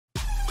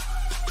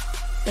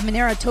The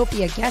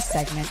MoneroTopia guest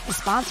segment is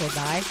sponsored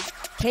by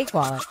Cake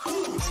Wallet.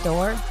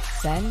 Store,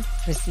 send,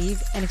 receive,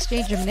 and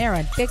exchange your Monero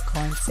and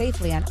Bitcoin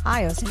safely on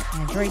iOS and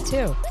Android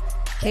too.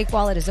 Cake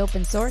Wallet is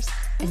open source,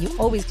 and you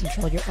always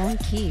control your own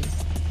keys.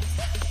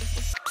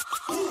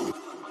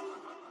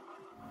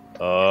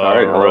 All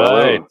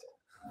right.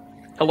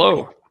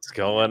 Hello. What's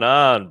going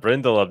on?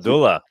 Brindel,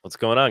 Abdullah. What's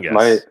going on,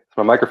 guys? Is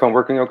my microphone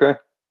working okay?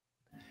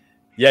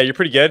 Yeah, you're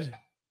pretty good.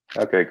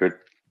 Okay, good.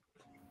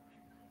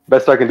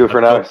 Best I can do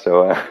for now.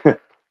 So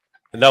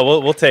no,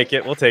 we'll take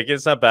it. We'll take it.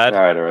 It's not bad.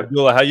 All right.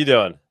 Abdullah, how you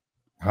doing?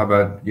 How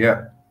about,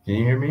 yeah. Can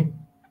you hear me?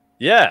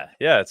 Yeah,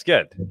 it's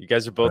good. You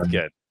guys are both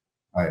good.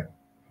 Hi.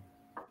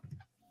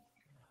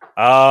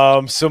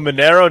 So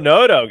Monero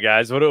Nodo,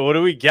 guys, what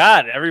do we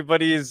got?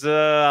 Everybody's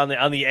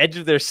on the edge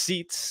of their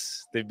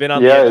seats. They've been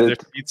on the edge of their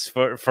seats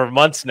for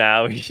months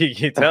now. You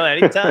can tell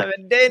anytime,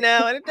 any day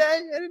now, any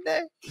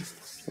day.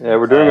 Yeah,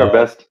 we're doing our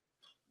best.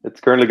 It's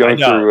currently going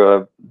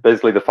through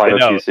basically the final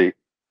QC.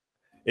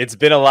 It's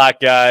been a lot,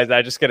 guys.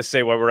 I just got to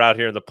say, while we're out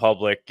here in the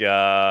public,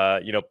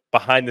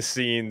 behind the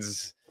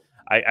scenes,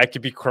 I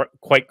could be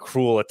quite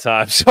cruel at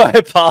times, so I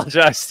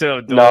apologize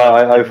to them. No,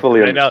 I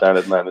fully understand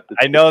it, man.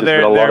 I know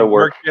they're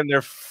working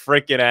their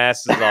freaking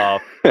asses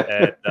off,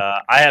 and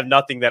I have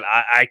nothing that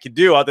I can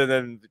do other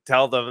than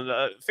tell them,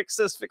 fix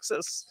this.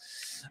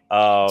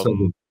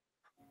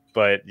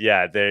 But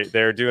yeah,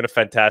 they're doing a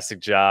fantastic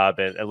job,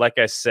 and like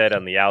I said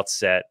on the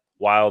outset,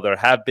 while there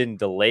have been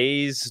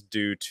delays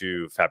due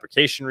to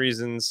fabrication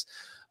reasons,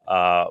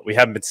 we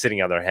haven't been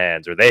sitting on their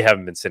hands, or they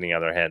haven't been sitting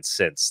on their hands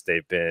since.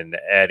 They've been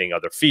adding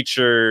other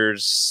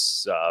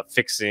features,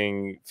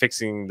 fixing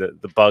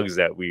the bugs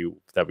that we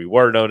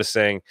were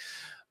noticing.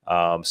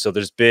 So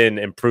there's been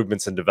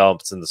improvements and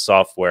developments in the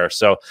software.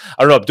 So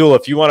I don't know, Abdullah,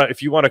 if you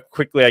want to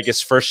quickly, I guess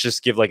first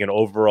just give like an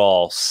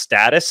overall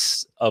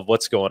status of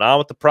what's going on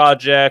with the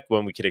project,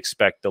 when we could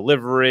expect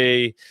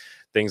delivery,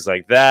 things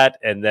like that,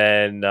 and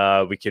then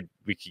we could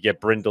get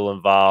Brindel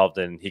involved,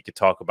 and he could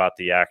talk about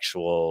the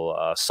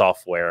actual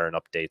software and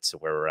updates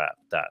and where we're at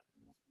with that.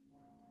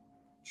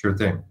 Sure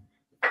thing.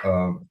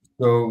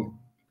 So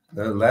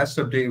the last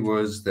update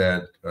was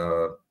that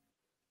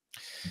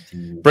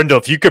Brindel,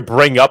 if you could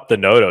bring up the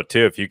Nodo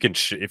too, if you can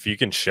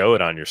show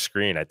it on your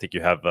screen. I think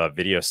you have a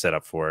video set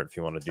up for it. If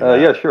you want to do that.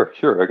 Yeah,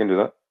 sure, I can do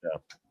that. Yeah.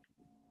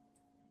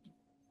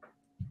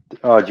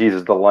 Oh,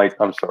 Jesus, the light.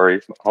 I'm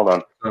sorry. Hold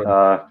on.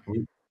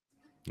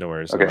 No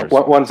worries. Okay, no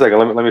worries. One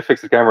second. Let me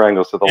fix the camera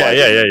angle so the light.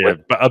 Yeah.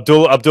 But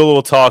Abdullah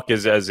will talk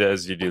as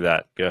you do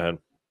that. Go ahead.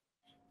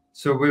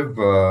 So we've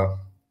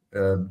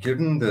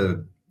given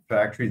the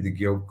factory the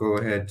go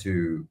ahead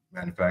to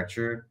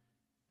manufacture,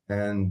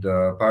 and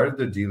part of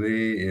the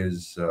delay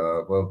is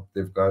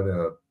they've got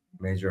a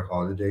major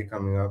holiday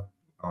coming up.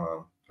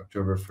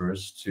 October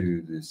 1st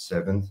to the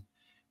 7th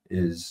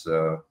is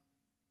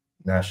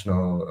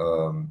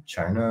National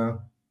China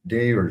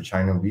Day or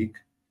China Week.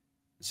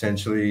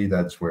 Essentially,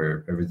 that's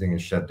where everything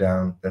is shut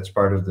down. That's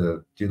part of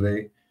the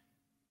delay.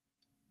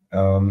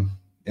 In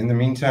the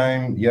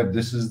meantime,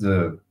 this is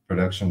the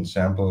production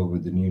sample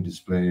with the new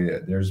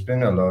display. There's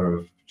been a lot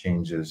of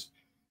changes.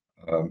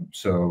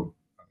 So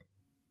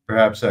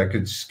perhaps I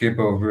could skip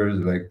over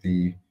like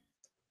the...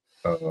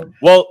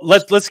 well,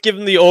 let's give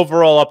them the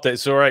overall update.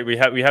 So, all right, we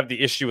have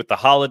the issue with the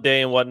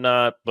holiday and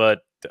whatnot,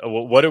 but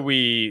what are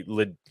we,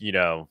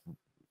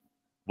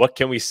 what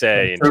can we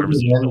say in terms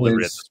of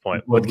delivery at this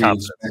point? With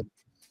confidence?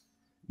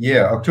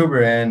 Yeah,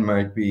 October end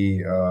might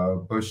be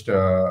pushed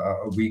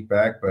a week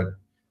back, but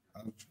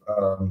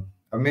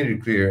I've made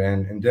it clear,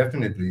 and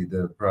definitely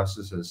the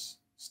process has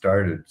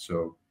started.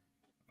 So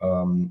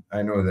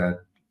I know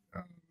that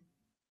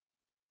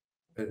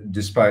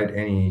despite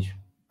any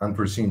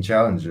unforeseen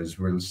challenges,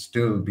 we'll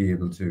still be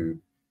able to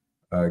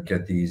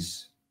get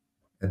these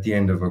at the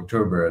end of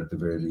October at the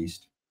very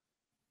least.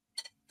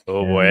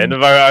 Oh boy! End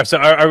of our. So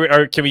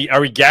are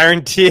we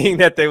guaranteeing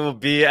that they will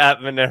be at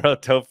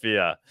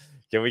MoneroTopia?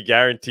 Can we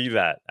guarantee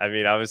that? I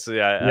mean, obviously,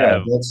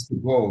 that's the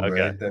goal,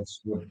 okay. Right?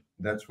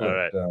 That's what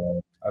right.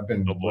 I've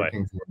been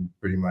working for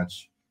pretty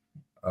much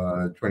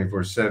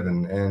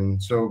 24/7,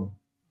 and so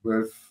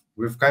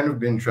we've kind of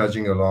been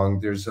trudging along.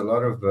 There's a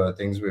lot of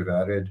things we've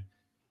added,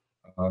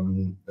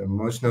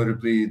 most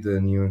notably the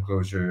new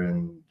enclosure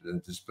and the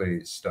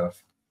display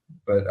stuff.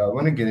 But I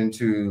want to get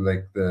into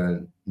like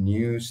the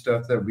new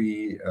stuff that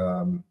we've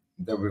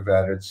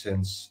added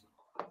since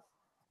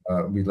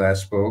we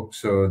last spoke.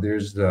 So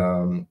there's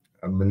the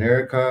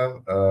Monerica,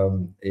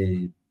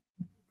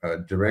 a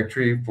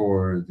directory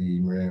for the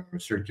Monero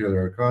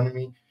circular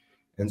economy,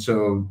 and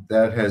so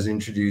that has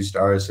introduced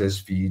RSS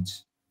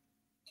feeds,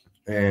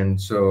 and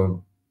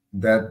so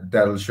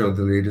that'll show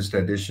the latest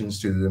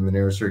additions to the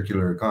Monero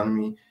circular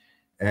economy,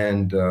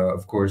 and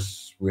of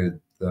course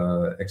with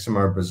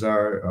XMR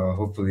Bazaar,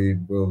 hopefully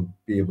we'll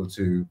be able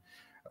to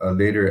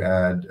later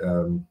add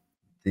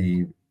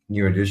the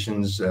new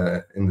additions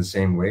in the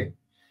same way.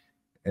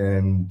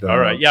 And all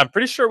right, yeah, I'm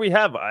pretty sure we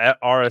have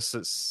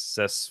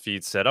RSS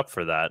feed set up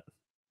for that.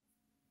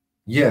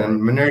 Yeah,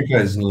 and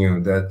Monerica is new.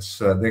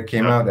 That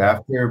came out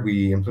after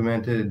we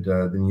implemented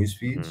the news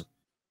feeds.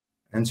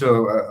 And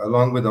so,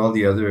 along with all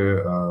the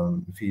other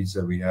feeds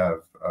that we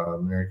have,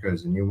 America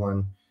is a new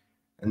one.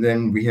 And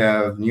then we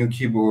have new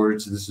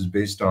keyboards. This is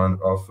based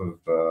off of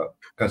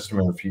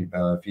customer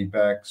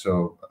feedback.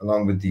 So,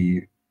 along with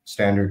the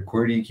standard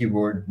QWERTY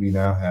keyboard, we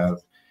now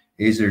have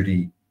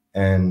AZERTY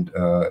and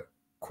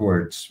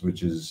Quartz,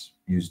 which is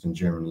used in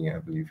Germany, I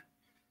believe.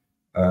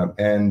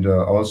 And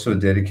also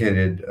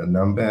dedicated a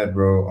numpad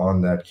row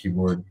on that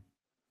keyboard.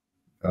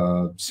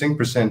 Sync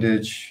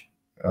percentage,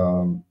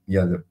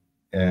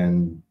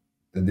 and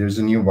there's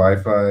a new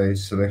Wi-Fi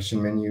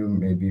selection menu.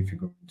 Maybe if you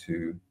go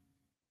to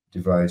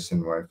device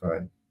and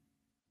Wi-Fi.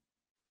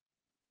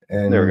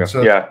 And there we go.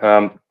 So,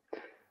 yeah,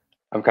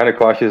 I'm kind of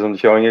cautious on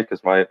showing it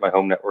because my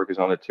home network is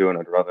on it too, and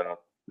I'd rather not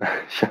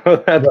show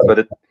that. Right.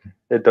 But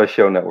it does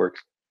show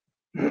networks.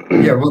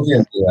 Yeah, we'll get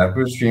into that.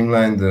 We'll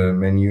streamline the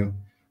menu.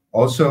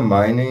 Also,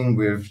 mining,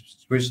 we've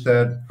switched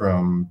that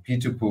from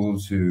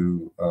P2Pool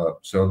to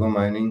solo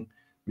mining.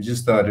 We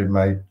just thought it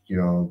might,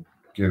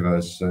 give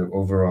us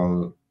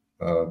overall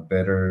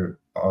better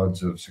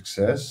odds of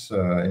success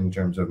in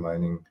terms of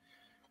mining.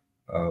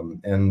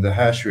 And the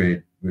hash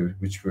rate,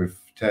 which we've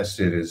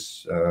tested,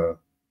 is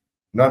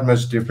not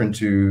much different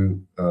to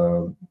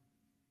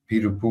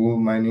P2Pool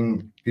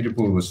mining.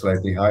 P2Pool was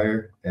slightly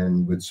higher,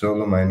 and with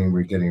solo mining,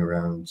 we're getting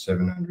around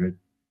 700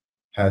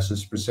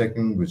 hashes per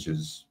second, which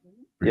is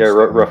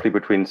roughly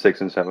between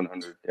 600 and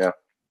 700. Yeah.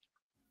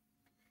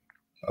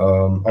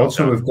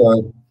 Also, we've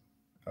got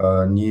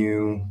a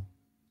new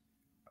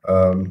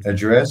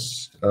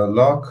address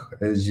lock.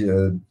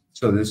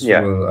 So this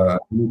will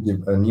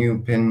a new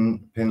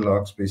pin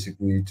locks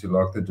basically to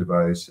lock the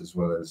device as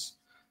well as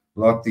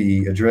lock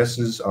the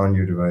addresses on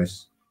your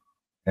device.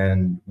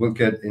 And we'll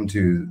get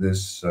into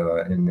this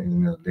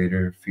in a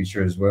later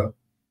feature as well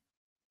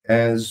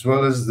as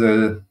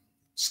the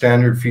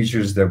standard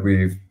features that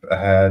we've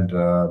had,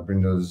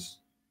 Brindel's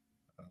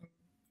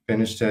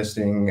finish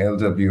testing,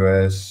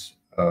 LWS,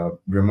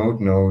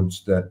 remote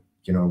nodes that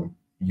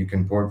you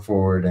can port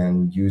forward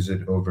and use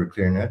it over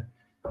ClearNet,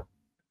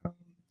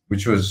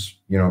 which was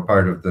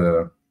part of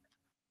the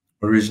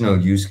original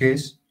use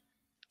case.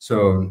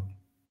 So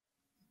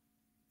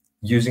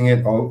using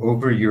it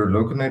over your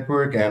local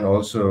network and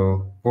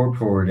also port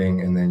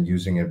forwarding and then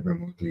using it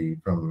remotely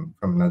from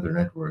another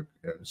network,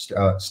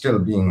 still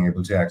being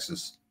able to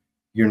access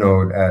your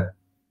node at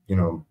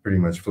pretty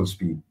much full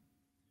speed,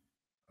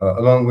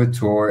 along with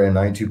Tor and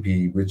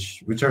I2P,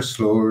 which are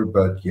slower,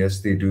 but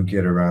yes, they do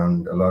get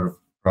around a lot of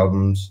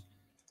problems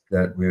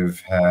that we've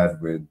had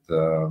with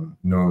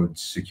node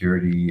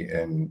security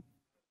and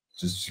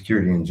just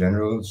security in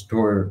general.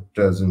 Tor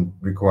doesn't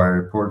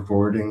require port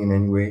forwarding in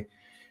any way.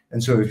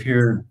 And so if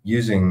you're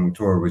using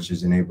Tor, which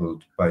is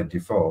enabled by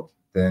default,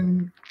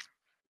 then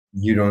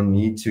you don't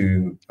need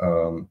to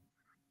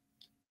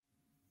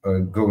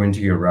go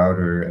into your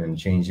router and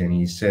change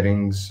any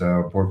settings,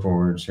 port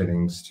forward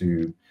settings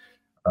to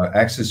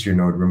access your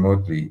node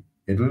remotely.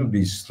 It will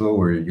be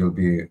slower. You'll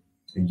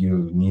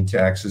need to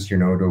access your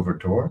node over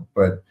Tor,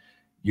 but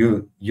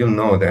you'll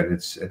know that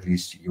it's at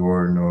least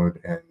your node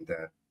and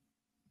that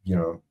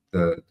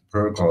the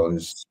protocol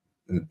is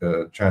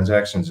the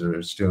transactions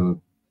are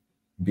still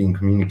being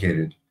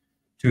communicated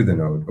to the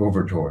node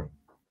over Tor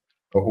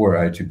or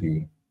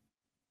I2P.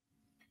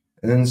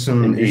 And then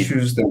some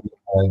issues that we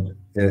had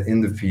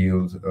in the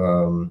field,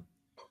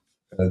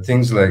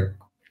 things like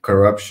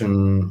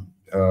corruption,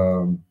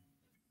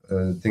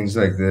 things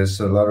like this,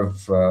 a lot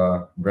of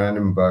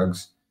random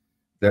bugs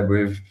that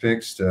we've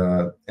fixed.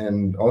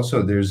 And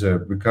also there's a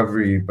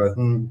recovery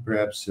button.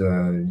 Perhaps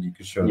you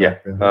could show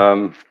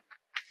that.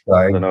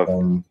 I don't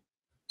know.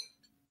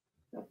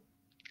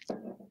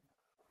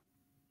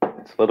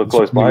 It's a little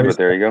close by, but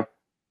there you go.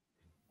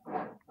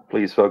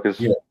 Please focus.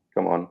 Yeah.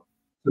 Come on.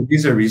 So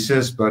these are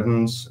recess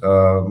buttons.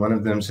 One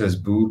of them says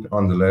boot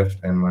on the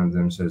left, and one of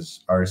them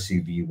says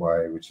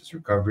RCVY, which is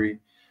recovery.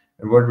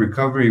 And what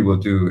recovery will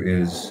do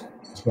is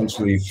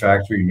essentially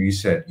factory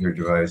reset your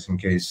device in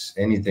case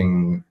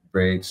anything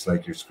breaks,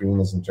 like your screen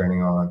isn't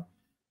turning on.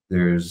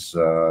 There's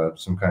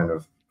some kind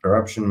of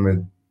corruption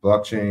with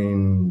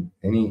blockchain,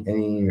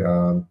 any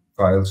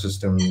file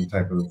system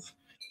type of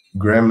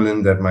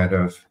gremlin that might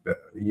have.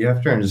 You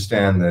have to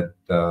understand that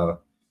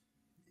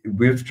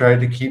we've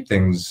tried to keep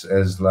things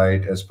as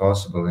light as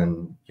possible,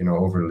 and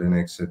over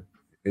Linux,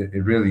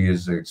 it really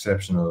is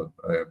exceptional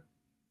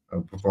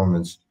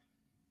performance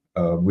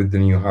with the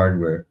new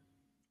hardware.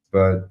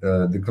 But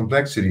the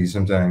complexity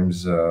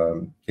sometimes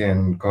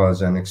can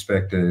cause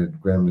unexpected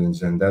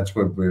gremlins, and that's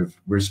what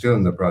we're still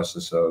in the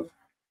process of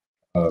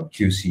fine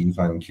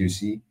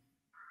QC.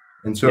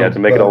 And so to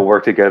make it all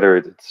work together,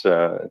 it's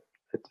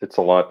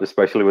a lot,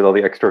 especially with all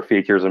the extra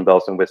features and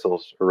bells and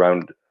whistles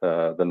around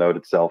the node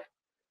itself.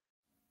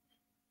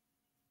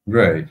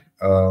 Right.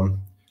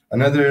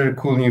 Another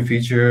cool new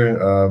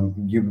feature,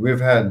 we've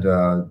had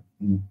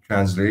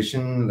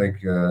translation,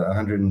 like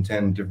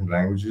 110 different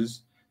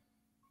languages.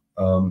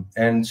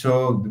 And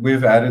so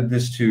we've added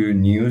this to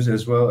news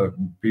as well.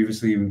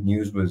 Previously,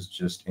 news was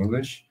just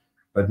English,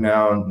 but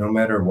now no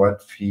matter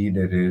what feed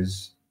it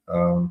is,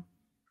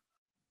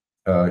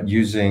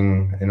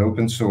 using an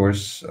open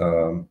source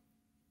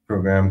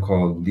program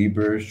called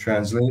Liber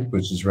Translate,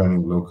 which is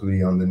running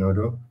locally on the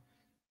Nodo.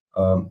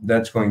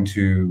 That's going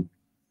to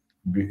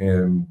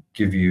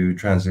give you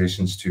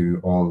translations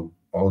to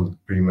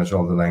pretty much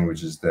all the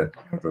languages that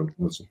Nodo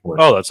will support.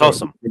 Oh, that's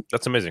awesome.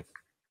 That's amazing.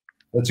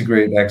 That's a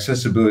great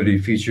accessibility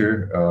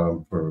feature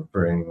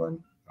for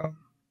anyone.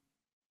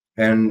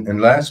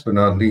 And last but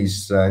not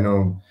least, I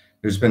know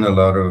there's been a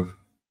lot of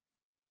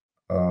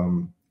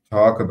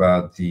talk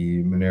about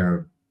the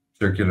Monero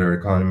circular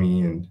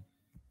economy, and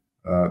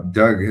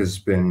Doug has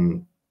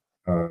been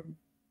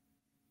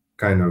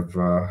kind of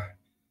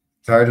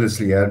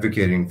tirelessly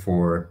advocating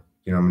for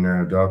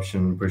Monero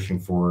adoption, pushing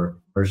for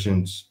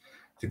merchants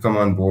to come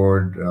on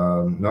board,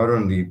 not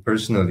only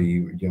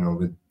personally,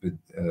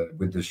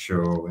 with the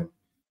show,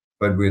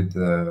 but with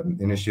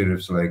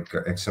initiatives like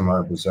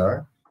XMR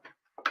Bazaar.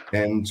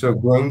 And so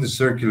growing the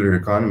circular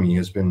economy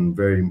has been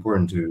very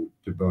important to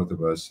both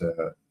of us.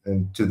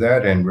 And to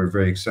that end, we're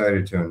very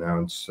excited to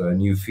announce a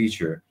new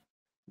feature,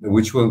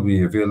 which will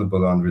be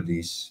available on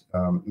release,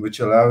 which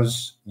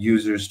allows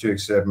users to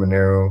accept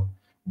Monero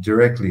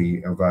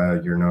directly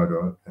via your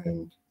Nodo.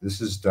 And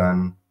this is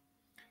done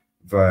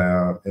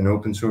via an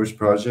open source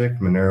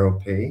project,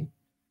 MoneroPay,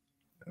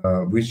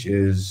 which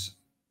is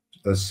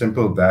a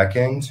simple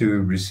backend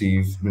to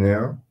receive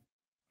Monero.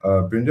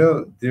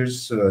 Brindel,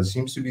 there's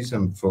seems to be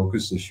some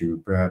focus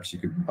issue. Perhaps you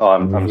could. Oh,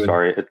 I'm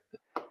sorry.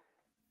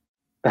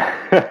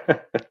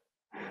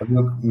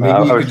 Maybe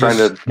I was trying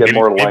to get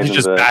more light. Maybe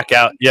just back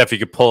out. Yeah, if you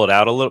could pull it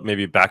out a little,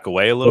 maybe back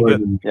away a little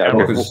bit. Yeah.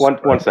 Okay.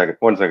 One second.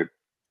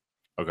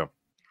 Okay.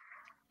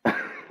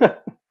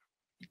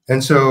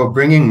 And so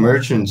bringing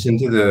merchants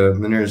into the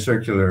Monero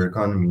circular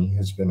economy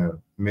has been a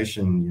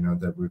mission,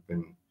 that we've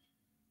been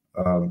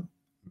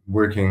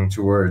working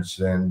towards,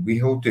 and we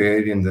hope to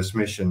aid in this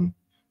mission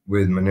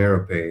with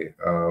MoneroPay,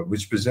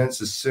 which presents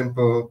a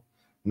simple,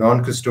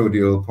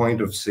 non-custodial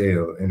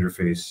point-of-sale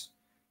interface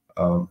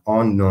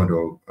on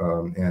Nodo,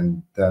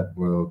 and that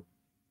will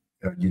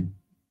you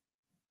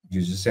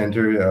just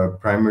enter a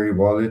primary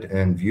wallet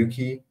and view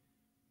key,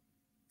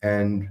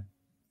 and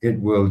it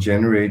will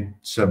generate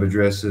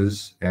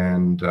sub-addresses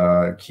and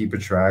keep a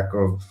track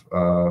of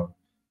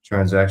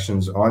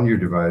transactions on your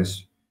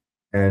device.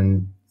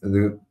 And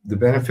the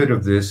benefit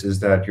of this is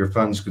that your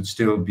funds could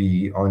still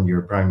be on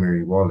your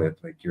primary wallet,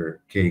 like your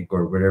Cake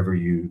or whatever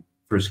you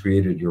first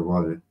created your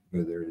wallet,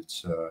 whether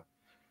it's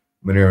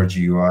Monero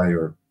GUI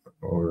or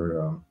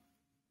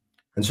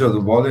and so the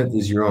wallet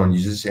is your own. You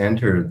just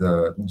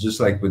enter just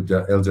like with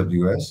the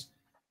LWS,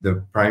 the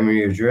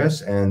primary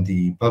address and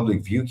the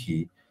public view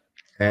key,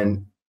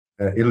 and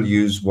it'll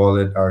use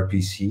wallet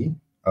RPC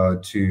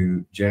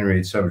to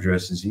generate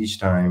sub-addresses each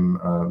time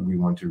we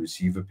want to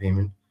receive a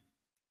payment.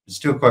 It's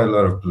still quite a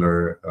lot of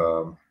blur.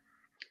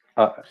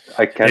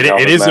 I can't.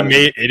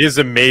 It is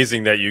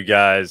amazing that you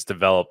guys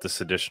developed this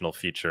additional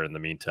feature in the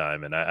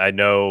meantime, and I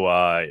know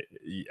I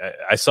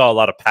saw a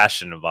lot of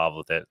passion involved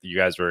with it. You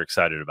guys were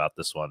excited about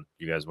this one.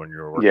 You guys when you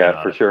were working.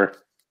 Yeah, for sure.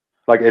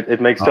 Like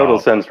it makes total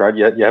sense, right?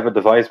 You have a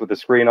device with a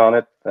screen on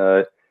it.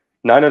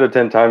 9 out of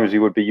 10 times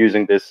you would be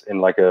using this in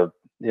like a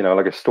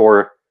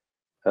store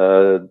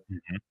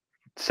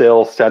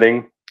sale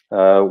setting.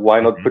 Why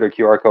not put a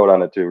QR code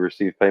on it to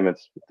receive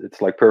payments?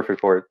 It's like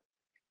perfect for it.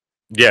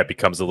 Yeah, it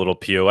becomes a little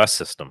POS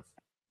system.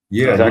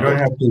 Yeah, exactly. You don't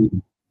have to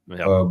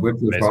whip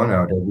your phone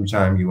out every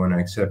time you want to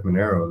accept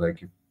Monero.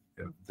 Like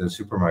the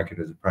supermarket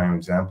is a prime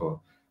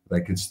example.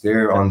 Like it's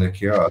there on the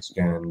kiosk,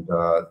 and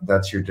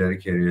that's your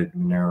dedicated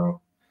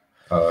Monero.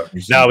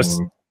 Now,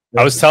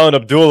 I was telling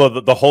Abdullah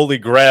that the holy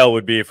grail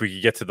would be if we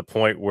could get to the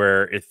point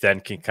where it then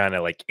can kind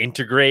of like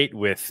integrate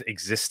with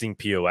existing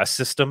POS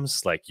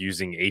systems, like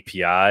using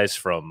APIs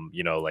from,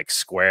 like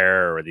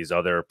Square or these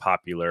other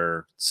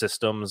popular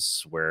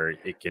systems where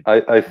it could.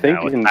 I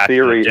think in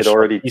theory it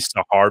already piece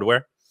of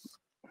hardware.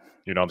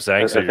 You know what I'm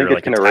saying? So I think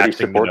it can already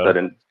support that.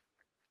 And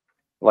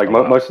like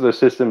most of those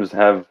systems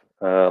have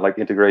like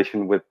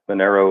integration with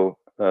Monero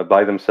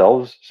by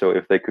themselves. So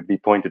if they could be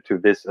pointed to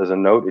this as a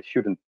node, it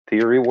should in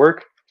theory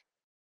work.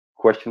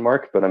 Question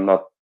mark, but I'm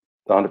not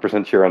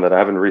 100% sure on that. I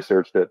haven't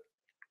researched it.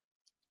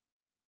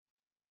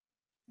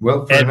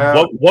 Well, and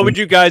now, what would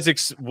you guys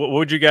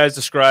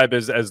describe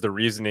as the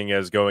reasoning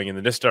as going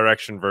in this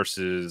direction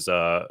versus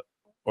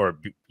or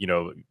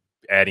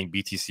adding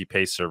BTC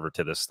Pay server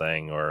to this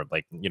thing, or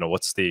like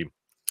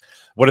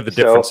what are the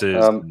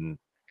differences?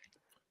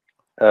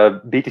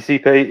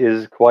 BTC Pay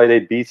is quite a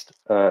beast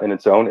in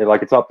its own.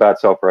 It's not bad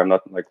software. I'm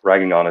not like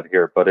ragging on it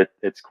here, but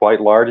it's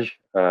quite large.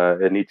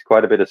 It needs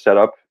quite a bit of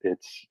setup.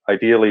 It's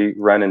ideally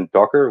run in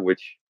Docker,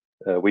 which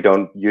we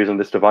don't use on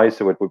this device,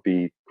 so it would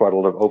be quite a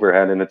lot of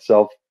overhead in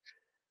itself.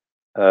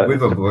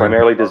 It's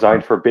primarily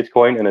designed for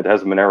Bitcoin, and it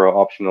has Monero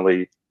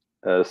optionally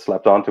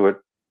slapped onto it.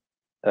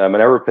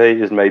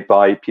 MoneroPay is made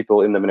by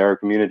people in the Monero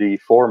community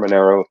for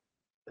Monero.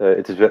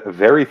 It's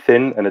very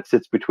thin, and it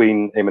sits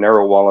between a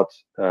Monero wallet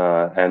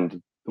and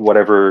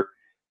whatever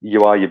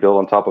UI you build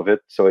on top of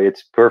it. So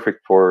it's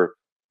perfect for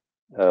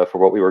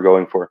what we were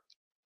going for.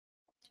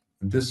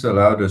 this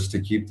allowed us to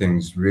keep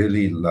things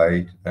really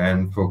light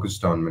and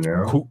focused on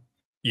Monero.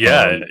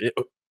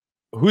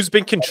 Who's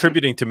been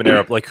contributing to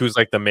Monero? Like, who's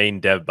like the main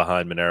dev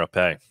behind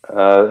MoneroPay?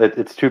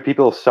 It's two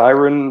people,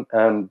 Siren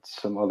and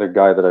some other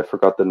guy that I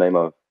forgot the name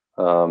of.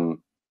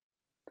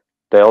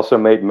 They also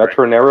made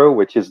Metronero,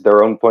 which is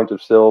their own point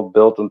of sale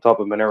built on top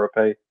of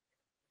MoneroPay.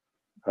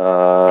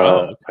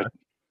 Okay.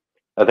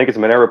 I think it's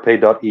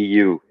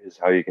MoneroPay.eu is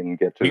how you can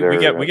get to their.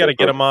 We got to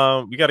get them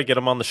on. We got to get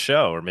them on the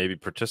show, or maybe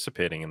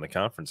participating in the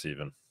conference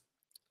even.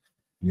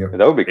 Yeah,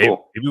 that would be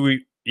cool.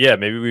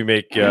 Maybe we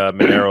make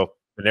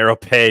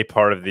MoneroPay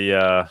part of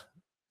the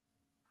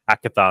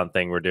hackathon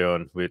thing we're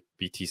doing with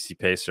BTC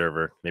Pay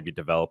server. Maybe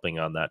developing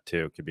on that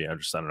too. Could be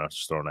interesting. I don't know,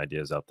 just throwing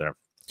ideas out there.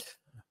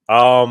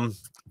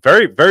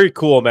 Very, very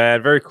cool,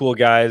 man. Very cool,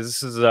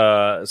 guys. This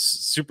is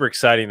super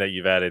exciting that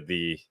you've added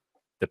the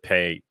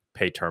pay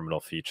terminal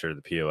feature,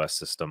 the POS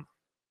system.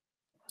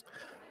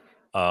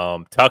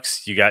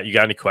 Tux, you got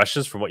any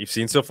questions from what you've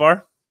seen so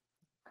far?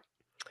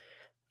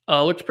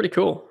 Looks pretty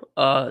cool.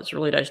 It's a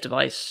really nice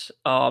device.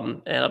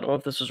 And I don't know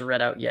if this was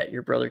read out yet.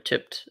 Your brother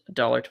tipped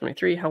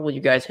 $1.23. How will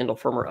you guys handle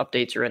firmware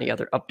updates or any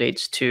other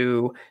updates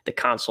to the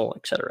console,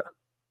 etc.?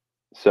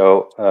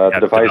 So the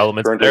device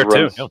currently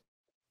runs.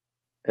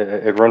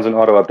 It runs an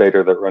auto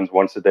updater that runs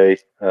once a day.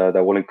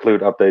 That will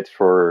include updates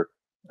for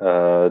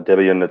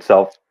Debian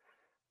itself,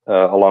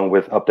 along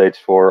with updates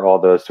for all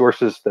the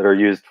sources that are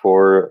used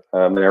for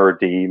Monero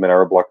D,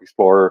 Monero Block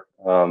Explorer,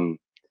 and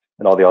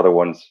all the other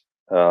ones.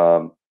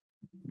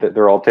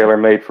 They're all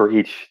tailor-made for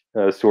each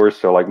source.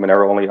 So like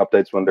Monero only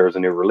updates when there's a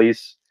new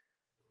release.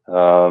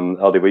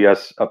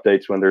 LWS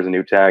updates when there's a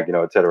new tag,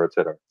 et cetera, et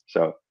cetera.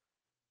 So,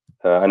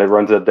 and it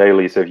runs that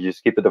daily. So if you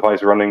just keep the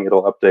device running,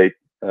 it'll update.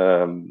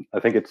 I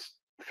think it's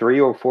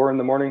 3 or 4 in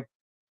the morning.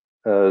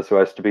 So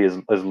as to be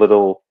as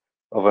little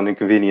of an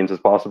inconvenience as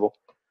possible.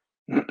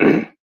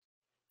 And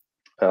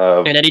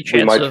any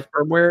chance of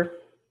firmware?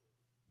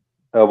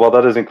 Well,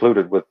 that is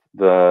included with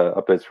the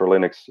updates for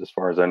Linux, as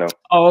far as I know.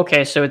 Oh,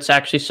 okay. So it's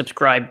actually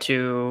subscribed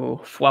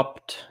to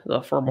FWUPT, the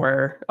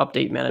firmware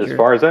update manager. As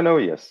far as I know,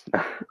 yes.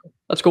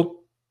 That's cool.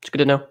 It's good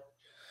to know.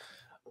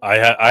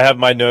 I have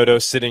my Nodo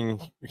sitting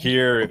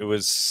here. It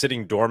was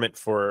sitting dormant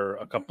for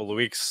a couple of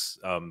weeks,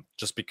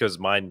 just because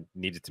mine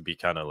needed to be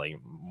kind of like,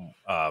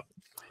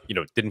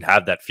 didn't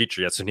have that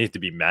feature yet, so it needed to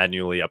be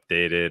manually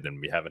updated, and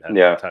we haven't had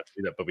time to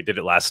do that. But we did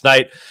it last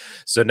night,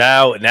 so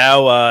now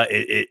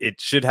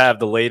it should have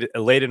the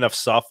late enough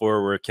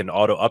software where it can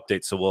auto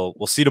update. So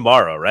we'll see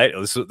tomorrow, right?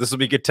 This will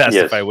be a good test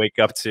if I wake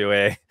up to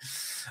a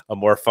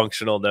more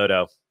functional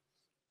Nodo.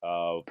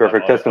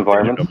 Perfect test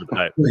environment.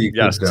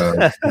 Yes.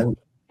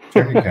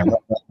 Turn your camera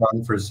back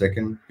on for a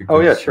second. Oh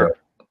yeah, sure.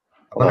 I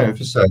want to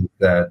emphasize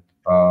that.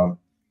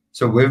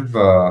 So we've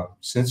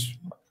since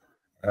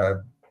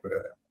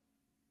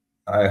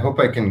I hope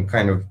I can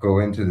kind of go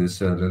into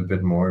this a little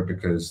bit more,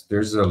 because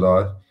there's a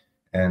lot,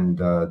 and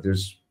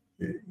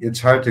it's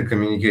hard to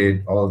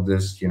communicate all of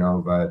this,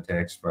 via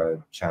text, via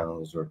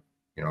channels, or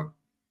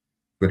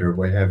Twitter,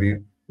 what have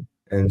you.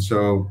 And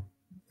so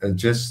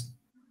just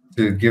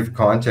to give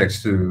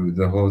context to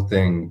the whole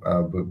thing,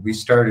 but we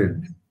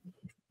started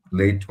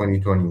late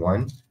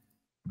 2021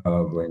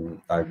 when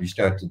I reached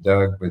out to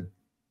Doug with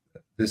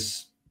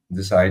this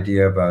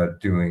idea about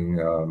doing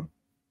a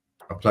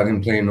plug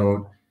and play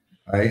node.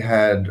 I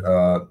had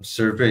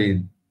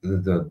surveyed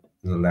the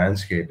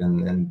landscape,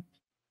 and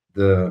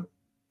the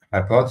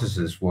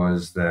hypothesis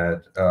was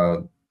that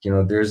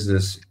there's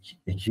this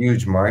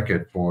huge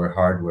market for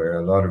hardware.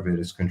 A lot of it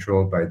is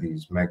controlled by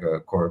these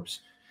mega corps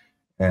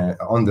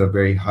on the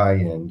very high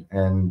end,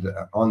 and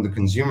on the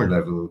consumer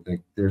level,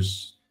 like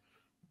there's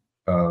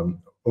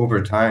over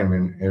time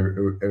an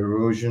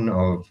erosion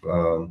of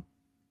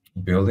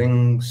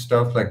building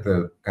stuff, like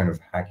the kind of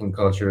hacking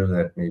culture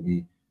that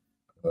maybe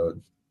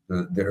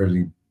the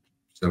early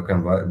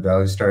Silicon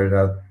Valley started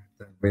out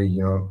that way,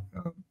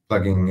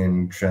 plugging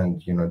in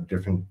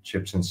different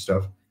chips and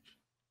stuff,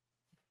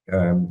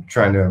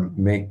 trying to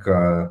make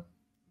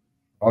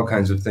all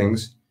kinds of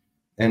things.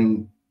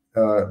 And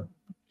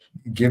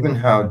given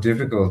how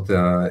difficult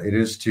it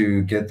is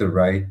to get the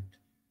right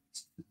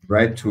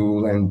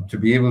tool, and to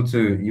be able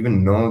to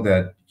even know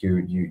that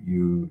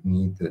you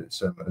need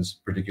this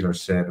particular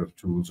set of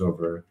tools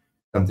over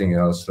something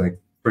else. Like,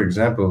 for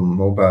example,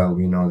 mobile,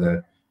 we know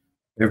that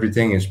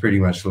everything is pretty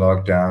much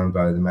locked down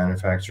by the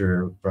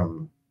manufacturer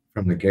from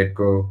the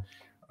get-go.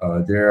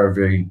 There are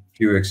very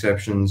few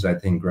exceptions. I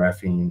think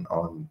graphene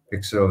on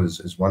Pixel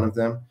is one of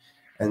them,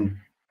 and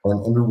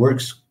it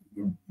works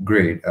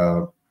great.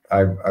 I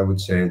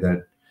would say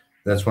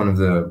that's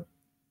probably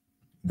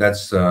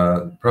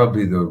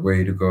the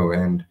way to go.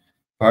 And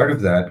part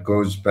of that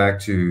goes back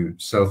to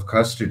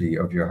self-custody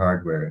of your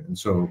hardware. And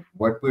so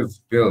what we've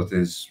built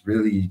is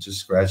really just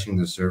scratching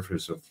the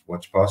surface of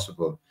what's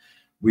possible.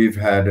 We've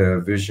had a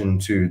vision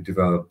to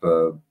develop,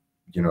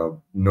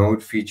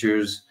 node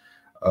features,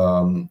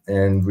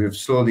 and we've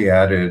slowly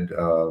added,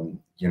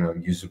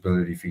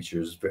 usability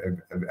features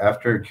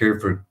after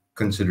careful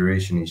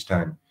consideration each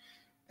time.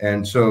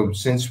 And so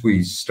since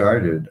we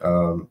started,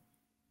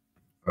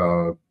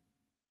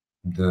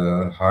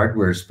 the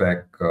hardware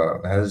spec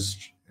has,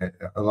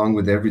 along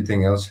with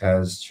everything else,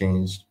 has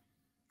changed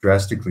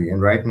drastically.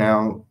 And right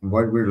now,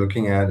 what we're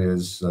looking at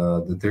is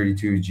the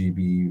 32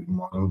 GB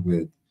model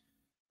with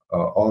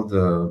all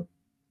the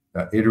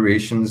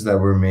iterations that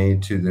were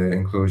made to the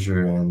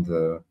enclosure and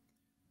the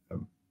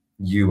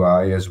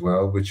UI as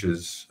well, which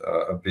is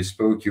a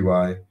bespoke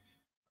UI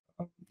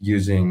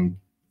using,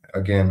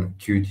 again,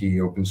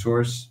 Qt open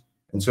source.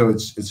 And so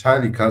it's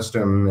highly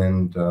custom,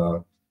 and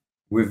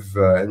we've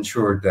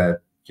ensured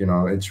that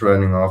it's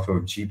running off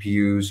of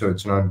GPU, so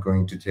it's not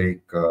going to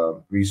take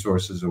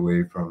resources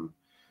away from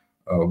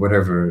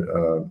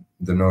whatever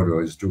the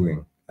Nodo is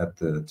doing at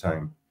the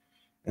time.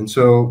 And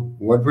so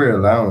what we're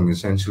allowing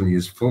essentially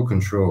is full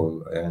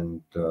control,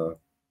 and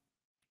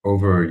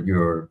over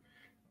your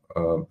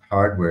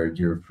hardware.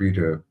 You're free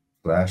to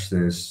flash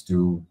this,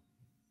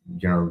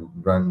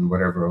 run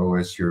whatever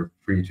OS you're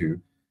free to,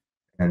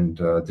 and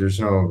there's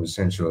no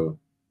essential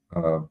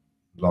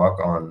lock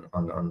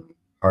on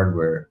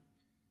hardware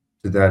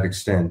to that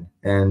extent.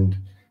 And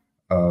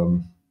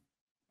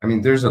I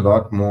mean, there's a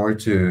lot more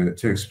to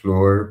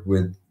explore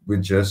with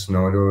just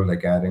Nodo,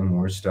 like adding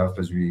more stuff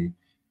as we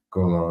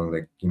go along.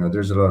 Like,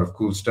 there's a lot of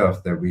cool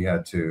stuff that we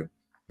had to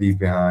leave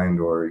behind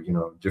or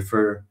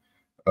defer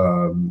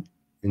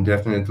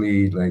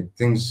indefinitely, like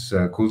things,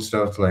 cool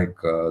stuff like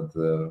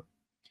the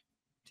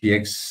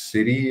TX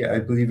City, I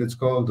believe it's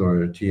called,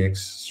 or TX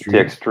Street.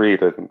 TX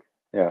Street, I think.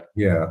 Yeah.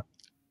 Yeah.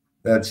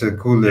 That's a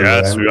cool little.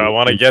 Yes, I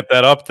want to get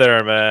that up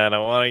there, man. I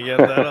want to get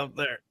that up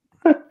there.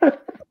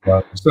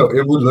 So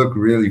it would look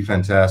really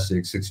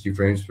fantastic, 60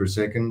 frames per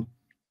second,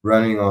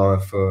 running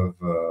off of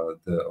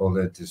the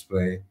OLED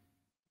display.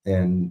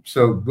 And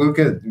so we'll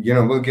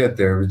get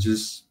there.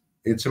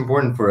 It's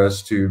important for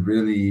us to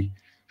really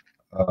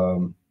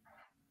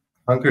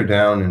hunker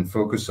down and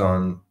focus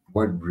on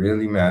what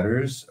really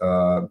matters,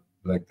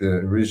 like the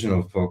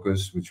original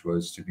focus, which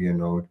was to be a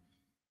node.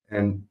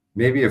 And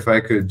maybe if I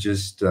could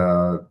just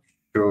show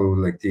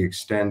like the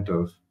extent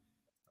of,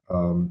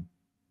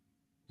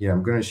 yeah,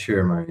 I'm going to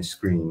share my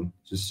screen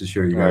just to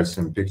show you guys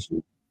some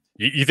pictures.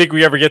 You think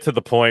we ever get to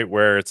the point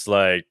where it's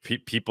like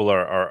people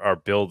are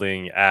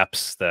building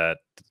apps that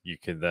you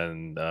can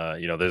then,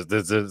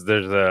 there's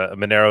a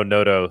Monero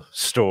Nodo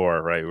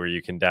store, right, where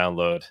you can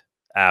download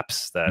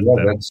apps that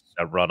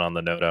run on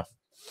the Nodo?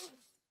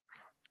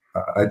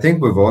 I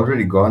think we've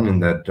already gone in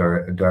that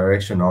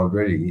direction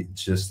already.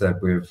 It's just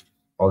that we've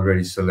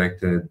already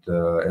selected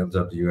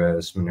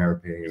LWS,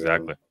 MoneroPay,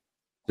 exactly,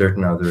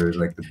 certain other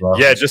like the block.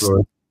 Yeah,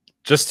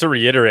 just to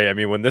reiterate, I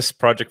mean, when this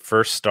project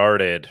first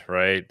started,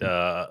 right,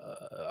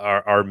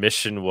 our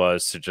mission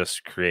was to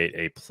just create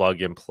a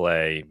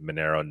plug-and-play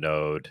Monero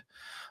node.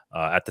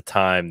 At the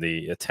time,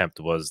 the attempt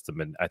was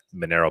the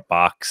Monero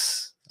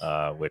box,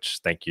 which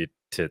thank you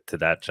to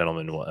that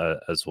gentleman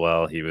as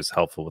well. He was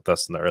helpful with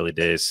us in the early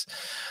days.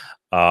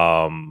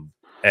 And,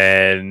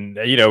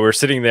 we're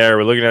sitting there,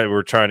 we're looking at it,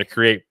 we're trying to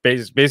create,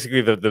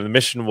 basically the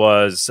mission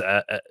was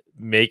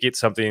make it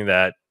something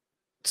that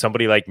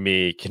somebody like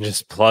me can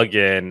just plug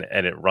in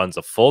and it runs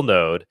a full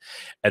node,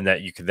 and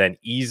that you can then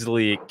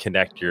easily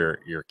connect your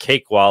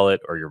Cake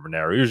wallet or your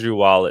Monero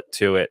wallet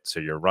to it. So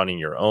you're running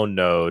your own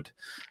node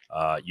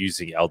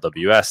using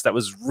LWS. That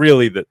was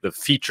really the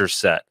feature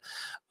set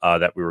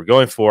that we were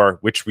going for,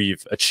 which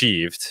we've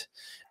achieved.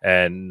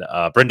 And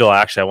Brindel,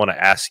 actually, I want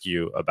to ask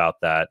you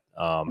about that.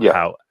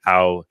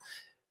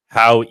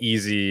 How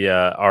easy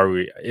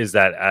is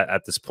that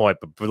at this point?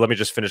 But let me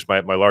just finish my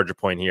larger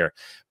point here.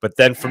 But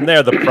then from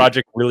there, the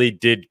project really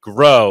did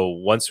grow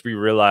once we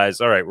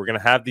realized, all right, we're going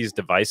to have these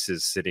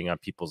devices sitting on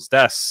people's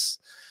desks.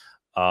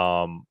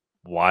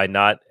 Why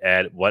not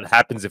add? What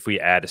happens if we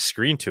add a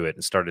screen to it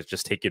and start to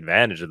just take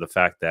advantage of the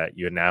fact that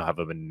you now have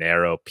a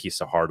Monero piece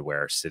of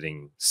hardware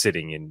sitting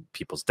in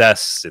people's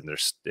desks, in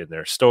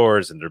their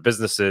stores, in their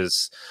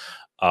businesses,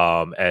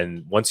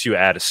 and once you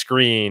add a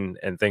screen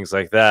and things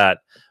like that,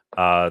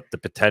 the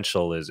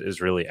potential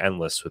is really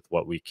endless with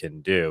what we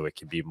can do. It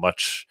can be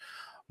much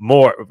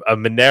more a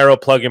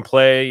Monero plug and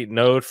play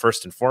node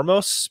first and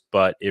foremost,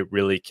 but it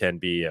really can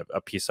be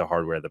a piece of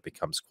hardware that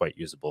becomes quite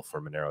usable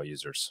for Monero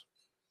users.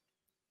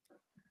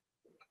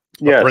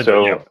 Yeah,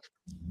 Brindel,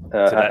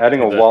 adding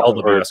a wallet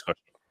LWS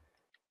question.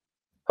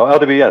 Oh,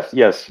 LWS,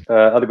 yes,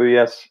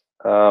 LWS.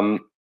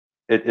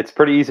 It's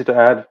pretty easy to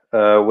add.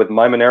 With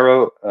my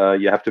Monero,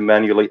 you have to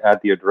manually add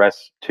the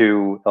address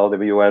to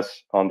LWS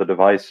on the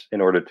device in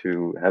order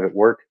to have it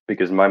work,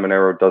 because my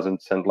Monero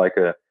doesn't send like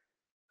a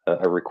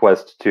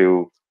request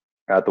to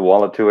add the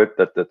wallet to it.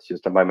 That's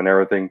just a my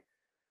Monero thing.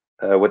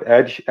 With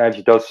Edge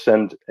does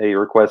send a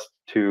request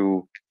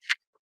to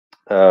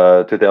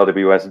the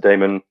LWS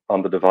daemon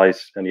on the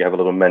device, and you have a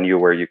little menu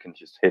where you can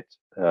just hit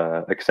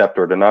accept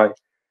or deny.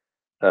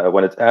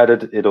 When it's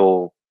added,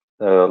 it'll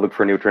look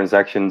for new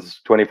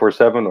transactions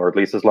 24/7, or at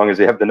least as long as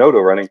you have the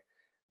Nodo running.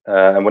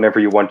 And whenever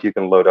you want, you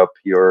can load up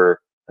your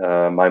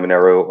my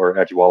Monero or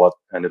Edge wallet,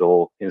 and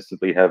it'll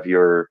instantly have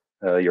your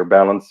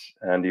balance,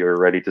 and you're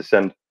ready to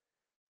send.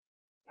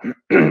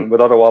 With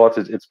other wallets,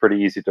 it's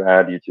pretty easy to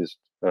add. You just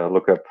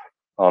look up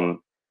on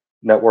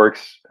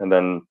networks, and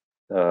then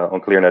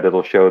on ClearNet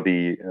it'll show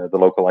the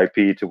local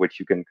IP to which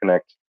you can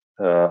connect.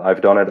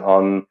 I've done it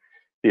on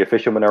the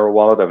official Monero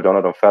wallet. I've done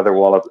it on Feather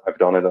wallet. I've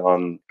done it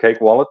on Cake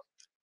wallet.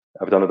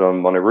 I've done it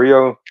on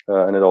Monero,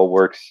 and it all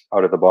works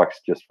out of the box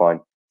just fine.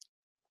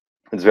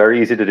 It's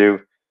very easy to do.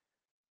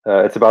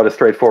 It's about as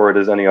straightforward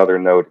as any other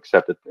node,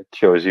 except it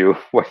shows you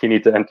what you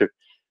need to enter.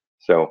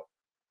 So,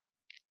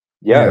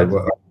 yeah.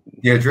 Well,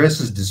 the address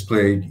is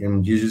displayed,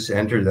 and you just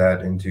enter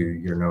that into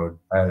your node.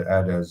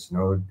 Add as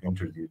node,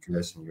 enter the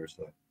address in your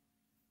set.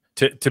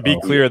 To be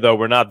clear, though,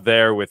 we're not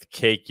there with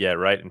Cake yet,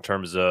 right? In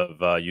terms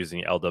of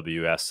using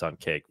LWS on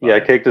Cake. Yeah,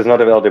 Cake does not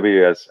have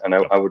LWS, and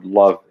I would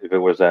love if it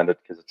was added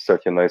because it's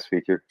such a nice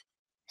feature.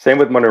 Same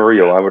with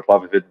Monero. I would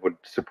love if it would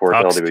support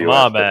LWS. Come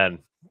on, man.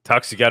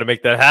 Tux, you got to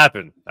make that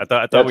happen. I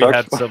thought we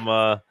had some.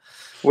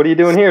 What are you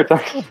doing here,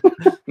 Tux?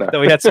 No. I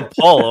thought we had some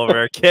pull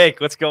over Cake.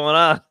 What's going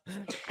on?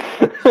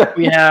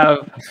 We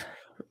have.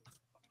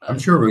 I'm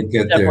sure we'll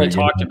get definitely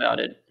there. Talked about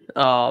it.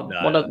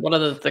 One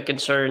of the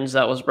concerns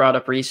that was brought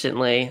up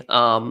recently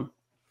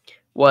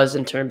was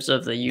in terms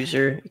of the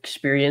user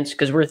experience,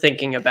 because we're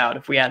thinking about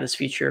if we add this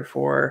feature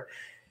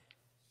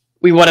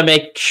we want to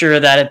make sure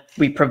that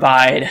we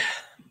provide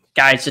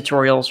guides,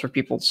 tutorials for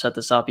people to set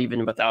this up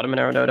even without a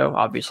Monero Nodo.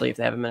 Obviously, if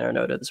they have a Monero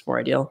Nodo, that's more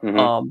ideal.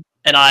 Mm-hmm.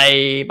 And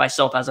I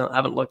myself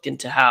haven't looked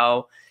into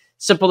how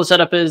simple the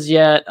setup is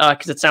yet,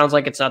 because it sounds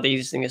like it's not the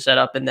easiest thing to set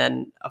up. And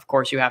then, of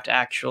course, you have to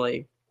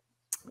actually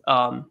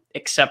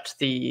accept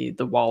the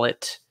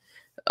wallet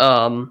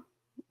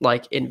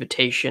like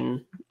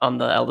invitation on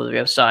the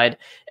LWS side.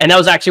 And that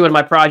was actually one of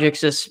my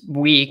projects this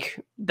week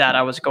that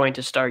I was going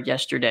to start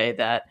yesterday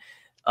that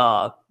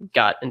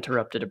got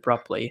interrupted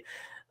abruptly.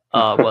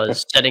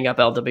 Was setting up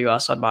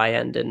LWS on my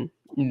end and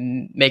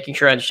making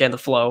sure I understand the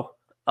flow.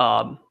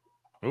 Ooh,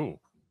 nice.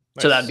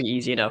 So that'd be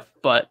easy enough,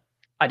 but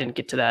I didn't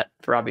get to that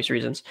for obvious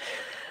reasons.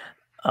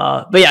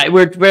 But yeah,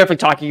 we're definitely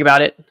talking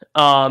about it.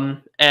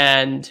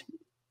 And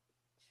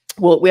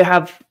well, we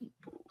have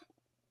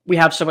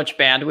so much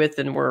bandwidth,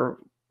 and we're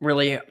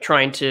really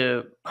trying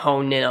to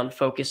hone in on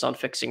focus on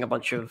fixing a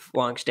bunch of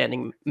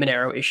long-standing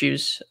Monero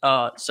issues.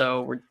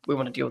 So we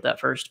want to deal with that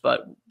first,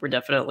 but we're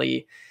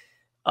definitely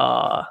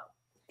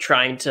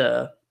trying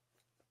to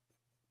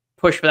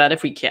push for that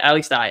if we can. At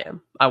least I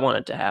am. I want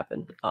it to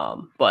happen.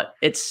 But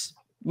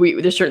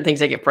there's certain things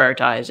that get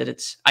prioritized, and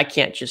I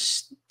can't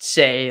just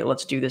say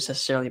let's do this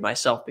necessarily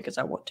myself because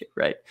I want to,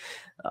 right?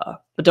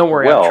 But don't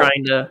worry, I'm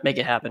trying to make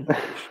it happen.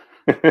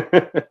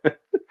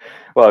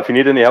 Well, if you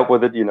need any help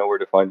with it, you know where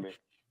to find me.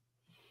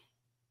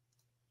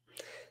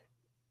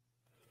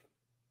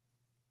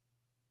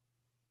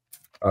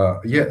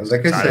 Yeah,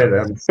 like I said,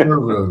 I'm sure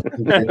we'll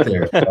get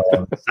there.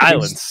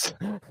 Silence.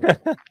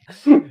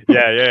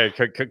 Yeah.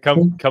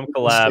 Come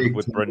collab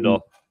with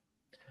Brindel.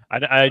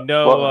 I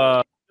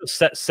know.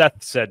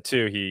 Seth said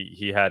too.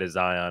 He had his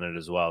eye on it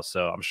as well.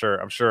 So I'm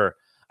sure.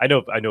 I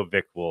know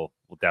Vic will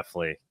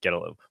definitely get a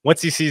little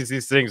once he sees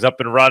these things up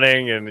and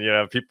running, and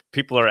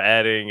people are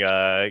adding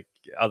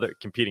other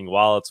competing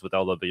wallets with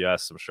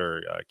LWS. I'm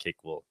sure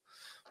Cake will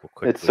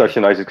quickly. It's such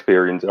a nice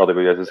experience,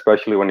 LWS,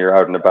 especially when you're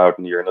out and about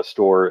and you're in a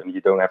store and you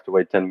don't have to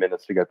wait 10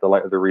 minutes to get the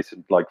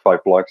recent 5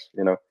 blocks.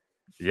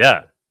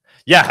 Yeah.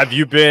 Have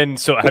you been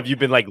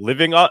like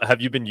living on?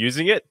 Have you been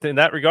using it in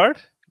that regard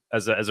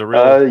as a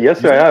real?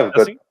 Yes, I have,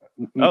 but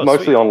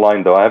mostly sweet.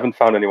 Online though. I haven't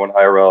found anyone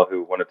IRL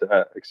who wanted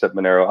to accept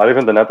Monero. I live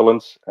in the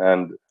Netherlands,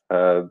 and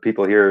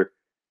people here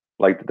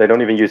they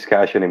don't even use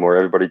cash anymore.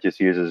 Everybody just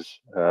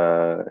uses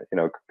debit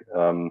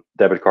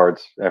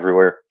cards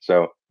everywhere.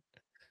 So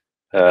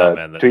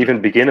to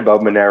even begin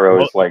about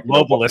Monero is like,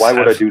 why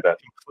would I do that?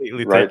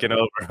 Completely taken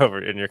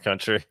over in your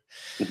country.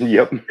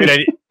 Yep.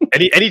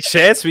 Any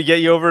chance we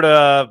get you over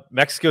to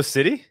Mexico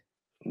City?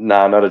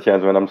 Nah, not a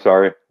chance, man. I'm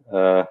sorry.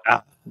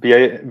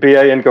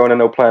 BA ain't going to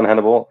no plane,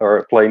 Hannibal,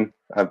 or plane.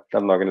 I'm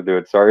not going to do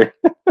it. Sorry.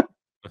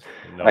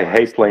 I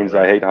hate planes.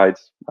 Right. I hate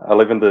heights. I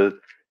live in the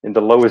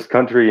lowest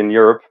country in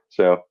Europe,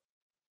 so.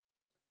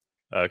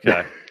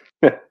 Okay.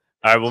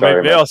 All right. Well,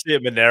 maybe I'll see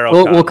at Monero.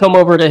 We'll come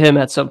over to him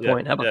at some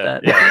point. How about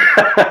that?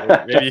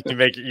 Yeah. Maybe you can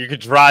you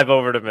could drive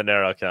over to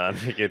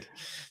MoneroCon. You could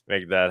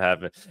make that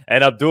happen.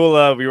 And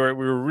Abdullah, we were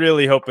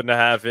really hoping to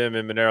have him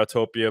in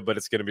MoneroTopia, but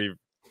it's going to be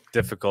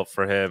difficult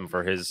for him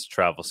for his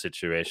travel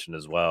situation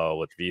as well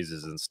with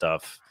visas and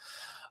stuff.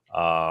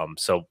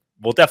 So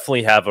we'll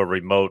definitely have a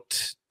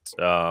remote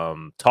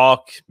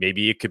talk.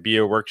 Maybe it could be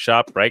a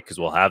workshop, right? Because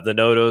we'll have the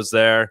nodos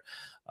there.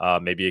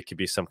 Maybe it could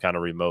be some kind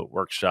of remote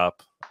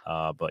workshop.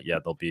 But yeah,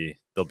 there'll be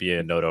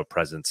a Nodo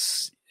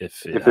presence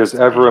if there's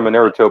ever a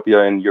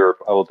MoneroTopia in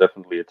Europe, I will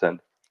definitely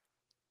attend.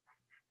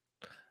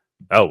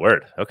 Oh,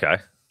 word. Okay.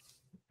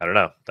 I don't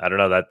know.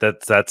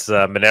 That's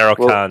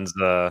MoneroCon's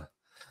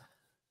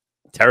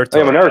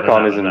territory. Yeah,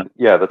 MoneroCon isn't.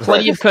 Yeah, that's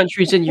plenty of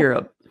countries in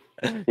Europe.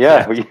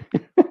 Yeah, we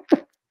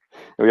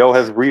all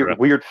have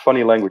weird,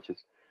 funny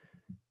languages.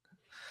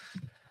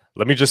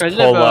 Let me just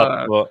pull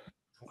up. Well,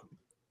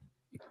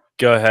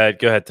 go ahead,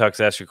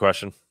 Tux. Ask your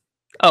question.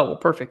 Oh, well,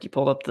 perfect. You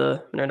pulled up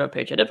the Monero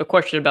page. I did have a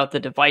question about the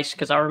device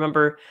because I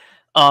remember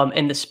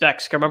in the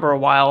specs. I remember a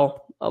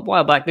while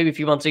back, maybe a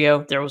few months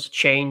ago, there was a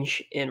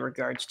change in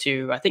regards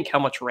to, I think, how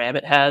much RAM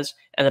it has,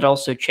 and it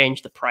also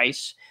changed the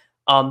price.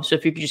 So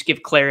if you could just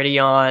give clarity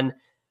on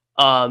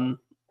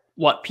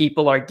what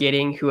people are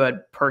getting who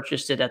had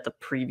purchased it at the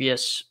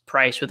previous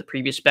price with the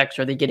previous specs.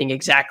 Are they getting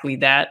exactly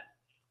that?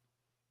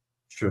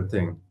 Sure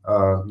thing.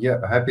 Yeah,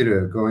 happy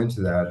to go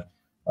into that.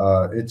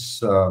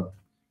 It's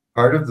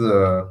part of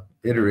the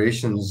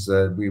iterations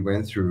that we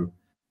went through.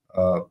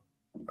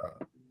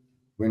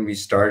 When we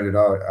started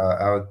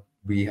out,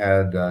 we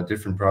had a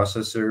different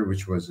processor,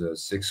 which was a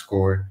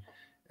 6-core.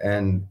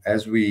 And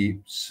as we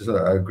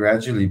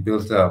gradually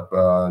built up,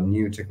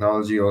 new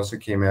technology also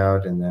came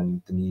out, and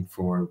then the need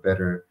for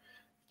better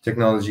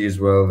technology as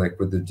well, like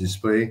with the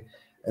display.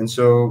 And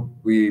so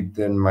we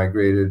then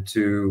migrated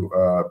to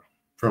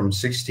from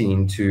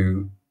 16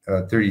 to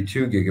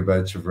 32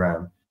 gigabytes of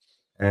RAM.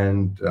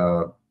 And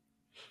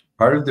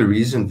part of the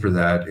reason for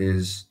that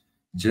is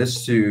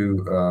just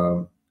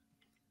to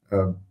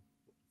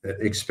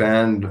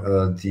expand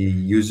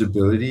the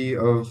usability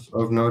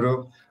of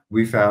Nodo.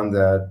 We found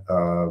that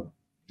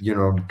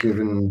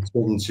given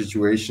certain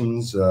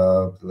situations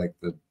like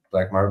the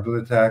Black Marble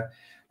attack,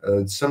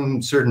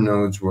 some certain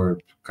nodes were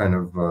kind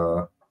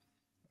of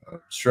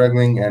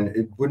struggling, and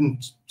it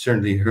wouldn't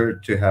certainly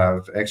hurt to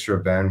have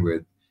extra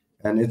bandwidth.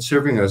 And it's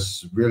serving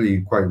us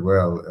really quite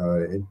well.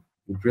 It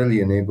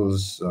really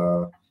enables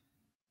a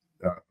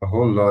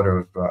whole lot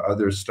of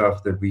other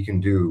stuff that we can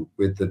do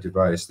with the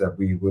device that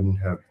we wouldn't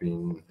have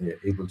been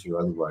able to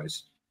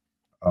otherwise.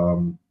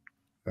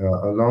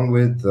 Along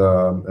with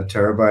a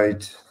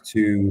terabyte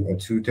to a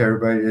 2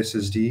 terabyte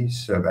SSD,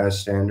 so as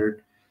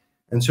standard.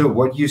 And so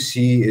what you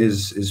see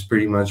is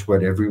pretty much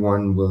what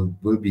everyone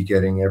will be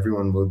getting.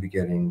 Everyone will be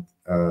getting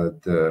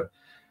the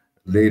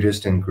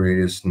latest and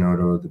greatest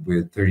Nodo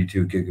with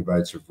 32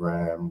 gigabytes of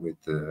RAM,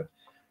 with the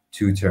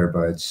 2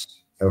 terabytes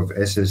of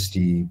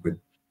SSD,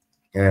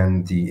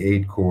 and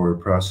the 8-core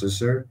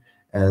processor,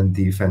 and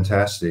the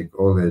fantastic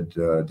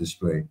OLED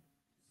display,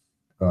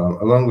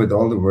 along with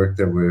all the work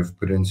that we've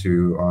put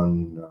into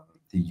on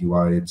the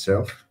UI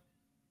itself.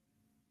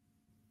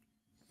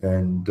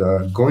 And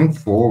going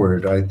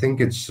forward, I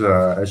think it's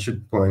I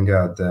should point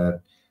out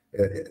that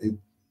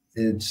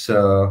it's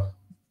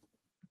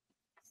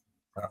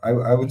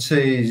I would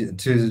say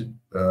to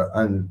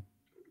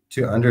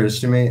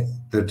underestimate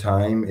the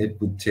time it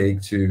would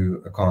take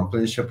to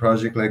accomplish a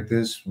project like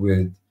this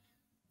with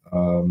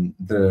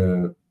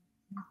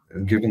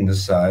given the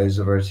size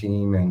of our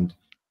team. And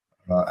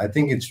I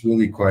think it's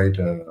really quite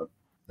an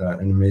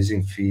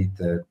amazing feat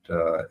that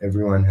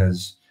everyone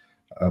has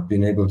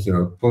been able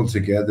to pull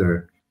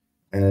together.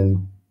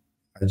 And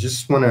I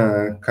just want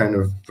to kind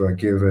of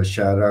give a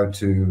shout out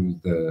to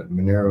the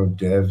Monero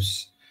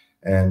devs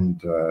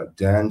and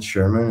Dan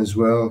Sherman as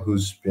well,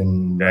 who's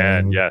been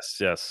running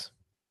yes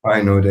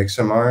Pinode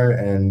XMR,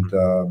 and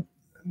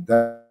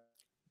that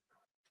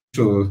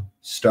actual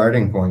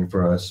starting point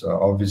for us.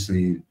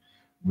 Obviously,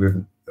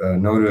 with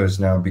Nodo has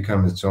now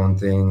become its own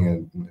thing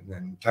and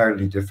an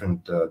entirely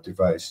different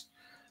device.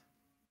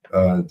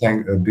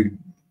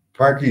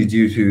 Partly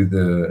due to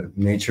the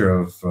nature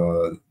of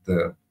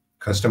the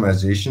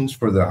customizations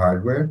for the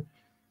hardware,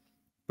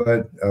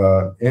 but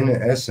in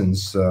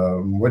essence,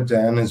 what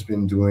Dan has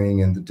been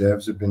doing and the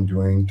devs have been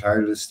doing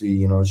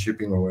tirelessly,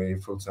 shipping away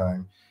full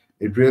time,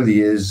 it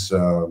really is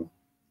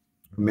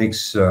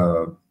makes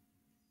it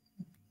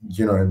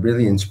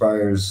really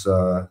inspires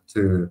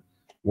to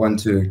want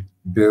to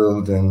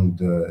build. And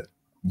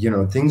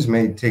things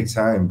may take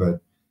time,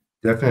 but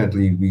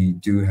definitely we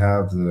do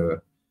have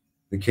the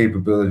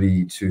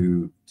capability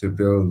to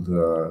build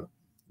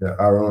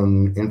our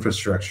own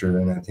infrastructure.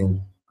 And I think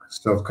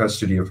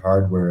self-custody of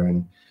hardware,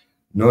 and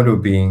Nodo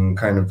being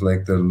kind of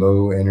like the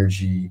low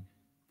energy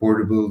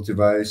portable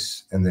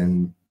device, and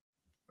then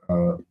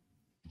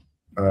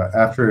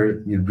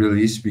after you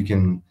release, we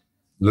can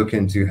look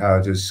into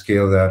how to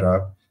scale that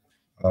up.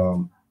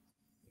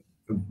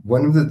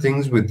 One of the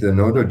things with the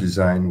Nodo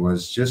design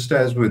was, just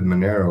as with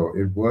Monero,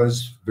 it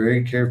was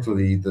very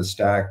carefully the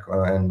stack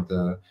and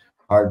the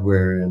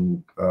hardware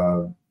and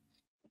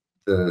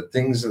the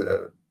things,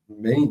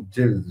 many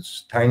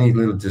tiny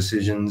little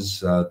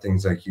decisions,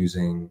 things like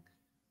using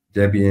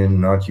Debian,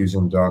 not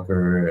using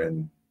Docker,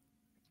 and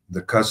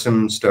the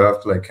custom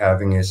stuff like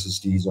having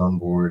SSDs on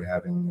board,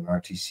 having an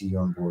RTC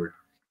on board,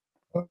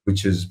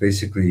 which is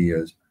basically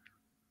a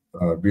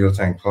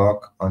real-time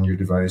clock on your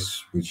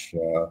device, which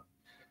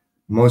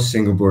most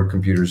single board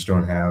computers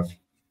don't have.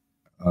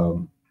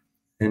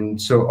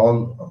 And so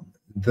all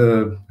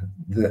the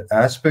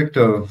aspect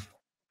of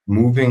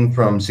moving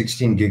from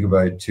 16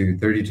 gigabyte to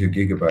 32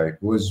 gigabyte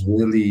was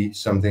really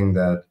something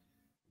that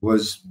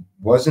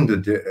wasn't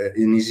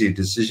an easy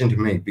decision to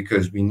make,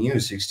 because we knew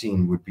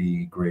 16 would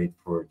be great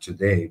for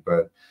today,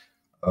 but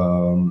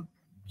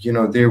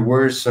there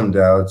were some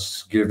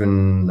doubts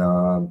given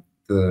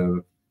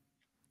the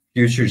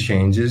future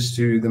changes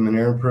to the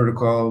Monero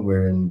protocol,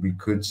 wherein we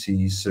could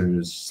see sort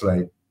of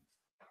slight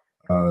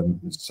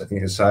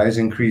size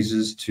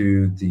increases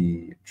to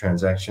the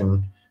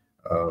transaction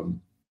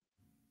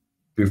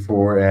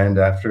before and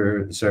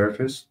after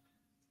Seraphis,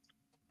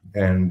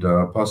 and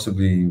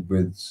possibly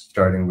with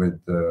starting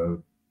with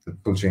the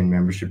full chain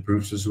membership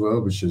proofs as well,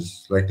 which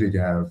is likely to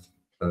have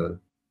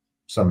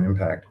some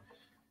impact.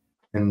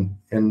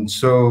 And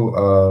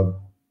so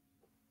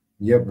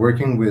yeah,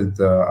 working with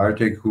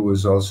Arctic, who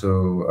was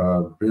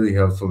also really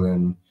helpful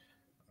in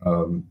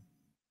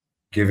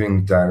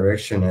giving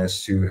direction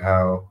as to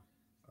how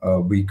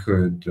we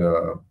could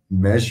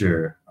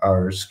measure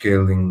our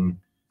scaling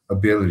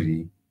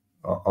ability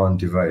on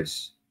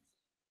device.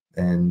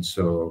 And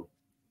so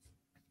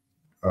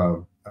I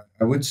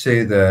would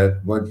say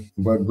that what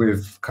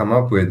we've come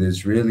up with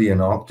is really an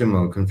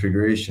optimal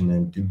configuration,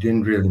 and it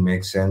didn't really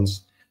make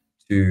sense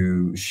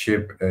to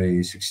ship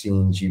a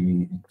 16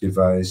 GB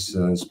device,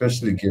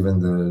 especially given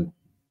the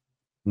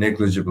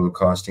negligible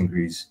cost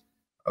increase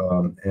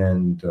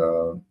and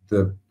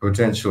the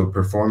potential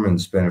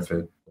performance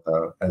benefit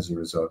as a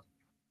result.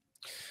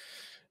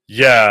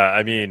 Yeah,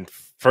 I mean,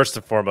 first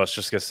and foremost,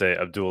 just gonna say,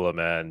 Abdullah,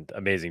 man,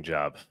 amazing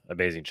job,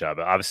 amazing job.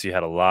 Obviously, you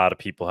had a lot of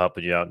people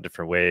helping you out in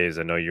different ways.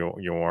 I know you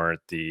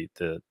weren't the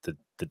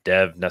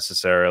dev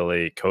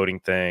necessarily coding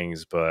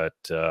things, but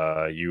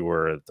you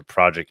were the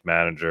project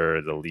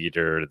manager, the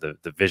leader,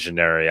 the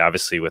visionary.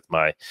 Obviously, with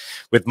my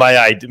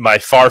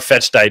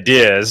far-fetched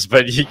ideas,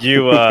 but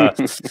you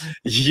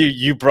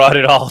brought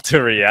it all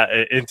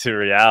to into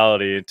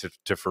reality,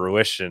 into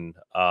fruition,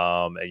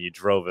 and you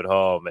drove it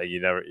home,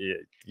 and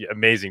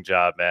amazing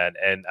job, man.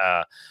 And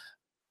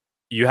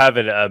you have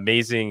an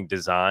amazing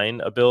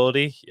design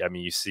ability. I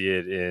mean, you see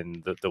it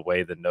in the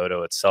way the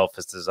Noto itself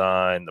is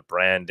designed, the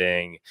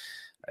branding.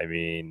 I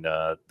mean,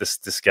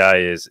 this guy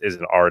is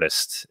an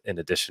artist in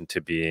addition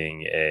to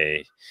being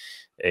a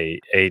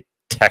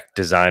tech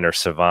designer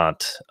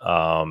savant,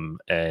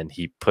 and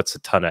he puts a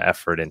ton of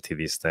effort into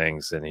these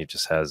things, and he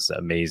just has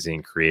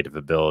amazing creative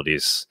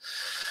abilities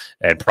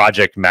and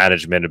project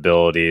management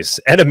abilities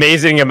and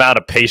amazing amount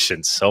of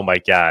patience. Oh my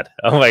god,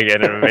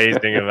 an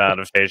amazing amount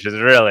of patience,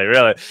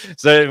 really.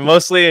 So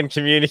mostly in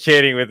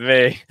communicating with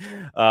me,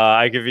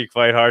 I could be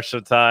quite harsh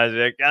sometimes,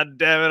 like, god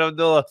damn it,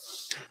 Abdullah.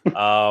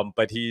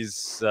 But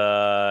he's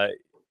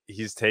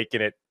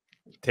taken it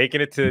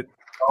to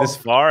this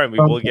far, and we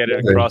will get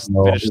it across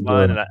the finish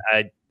line.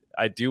 And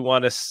I do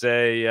want to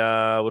say,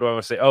 what do I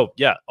want to say? Oh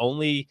yeah,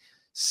 only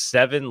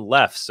 7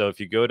 left. So if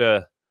you go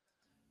to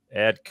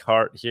add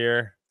cart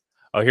here,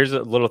 oh, here's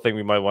a little thing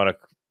we might want to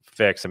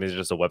fix. I mean, it's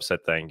just a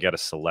website thing. You got to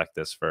select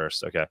this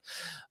first. Okay.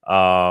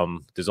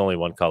 There's only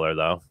one color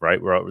though, right?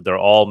 They're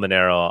all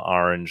Monero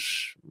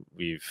orange.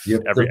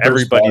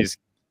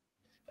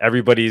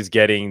 Everybody's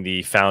getting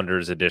the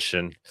founders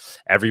edition.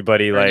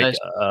 Everybody, Very like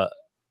nice.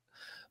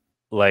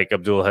 Like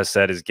Abdullah has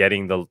said, is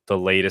getting the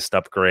latest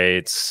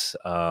upgrades.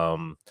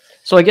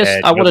 So I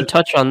guess I want to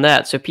touch on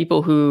that. So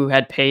people who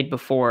had paid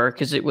before,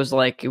 because it was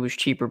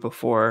cheaper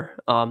before,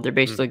 they're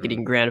basically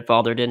getting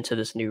grandfathered into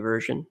this new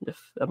version,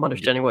 if I'm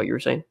understanding what you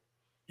were saying.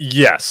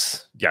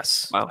 Yes.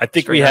 Wow, I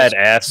think we had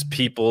asked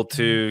people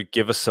to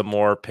give us some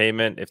more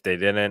payment if they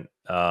didn't,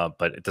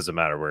 but it doesn't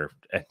matter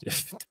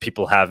if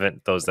people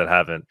haven't, those that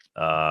haven't,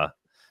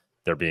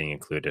 they're being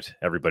included.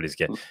 Everyone's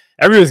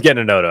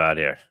getting a Noto out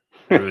here.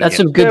 That's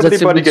some good.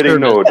 Everybody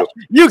getting Noto.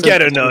 You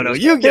get a Noto.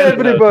 You get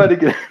everybody.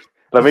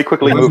 Let me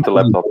quickly move the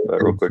laptop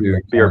real quick.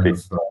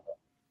 BRP.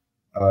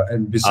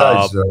 And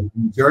besides, the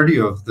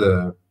majority of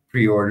the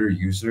pre-order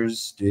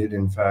users did,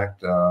 in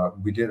fact,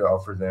 we did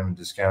offer them a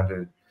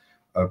discounted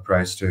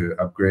price to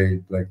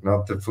upgrade, like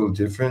not the full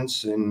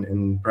difference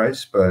in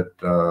price, but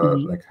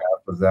like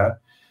half of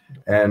that.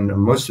 And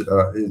most,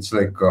 it's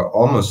like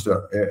almost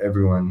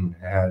everyone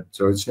had.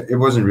 So it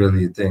wasn't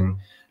really a thing.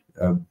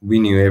 We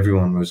knew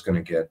everyone was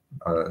going to get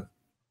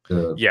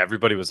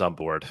everybody was on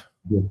board.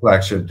 The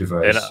flagship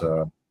device.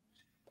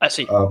 I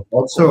see.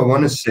 Also, I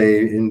want to say,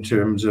 in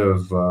terms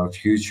of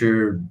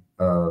future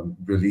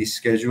release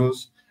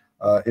schedules,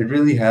 it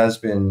really has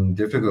been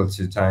difficult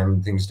to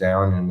time things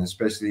down, and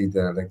especially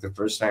the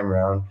first time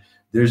around,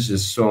 there's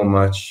just so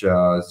much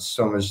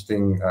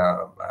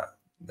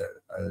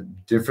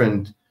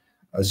different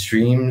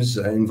streams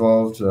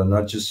involved,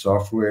 not just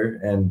software.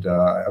 And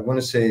I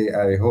want to say,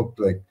 I hope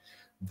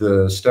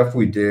the stuff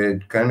we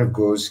did kind of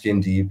goes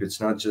skin deep.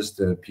 It's not just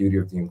the beauty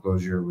of the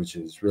enclosure, which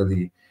is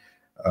really,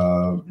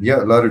 a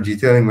lot of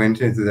detailing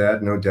went into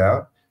that, no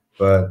doubt,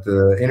 but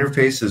the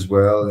interface as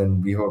well.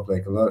 And we hope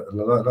a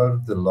lot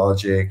of the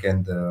logic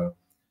and the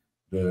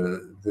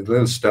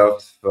little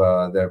stuff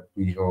that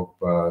we hope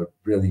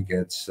really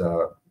gets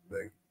a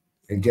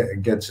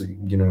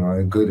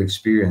good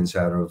experience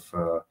out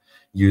of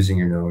using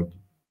your node.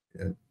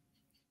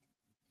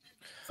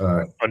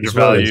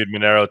 Undervalued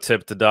Monero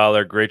tipped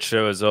 $1. Great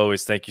show as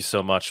always. Thank you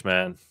so much,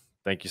 man.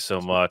 Thank you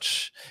so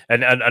much.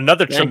 And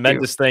another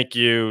tremendous thank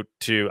you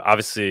to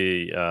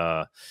obviously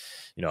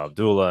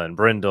Abdullah and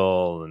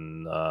Brindel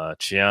and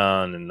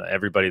Chian and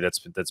everybody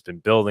that's been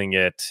building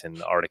it,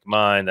 and Arctic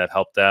Mind that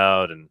helped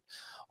out, and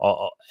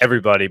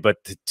everybody. But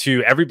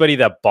to everybody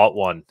that bought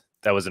one,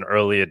 that was an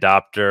early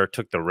adopter,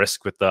 took the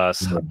risk with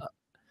us.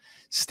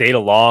 stayed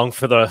along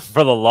for the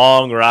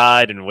long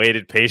ride and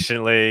waited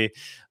patiently,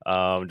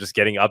 just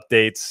getting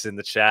updates in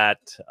the chat,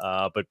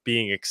 but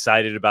being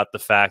excited about the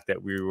fact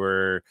that we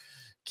were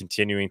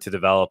continuing to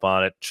develop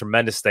on it.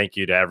 Tremendous thank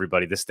you to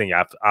everybody. This thing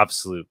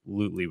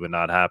absolutely would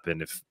not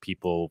happen if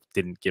people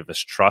didn't give us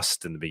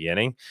trust in the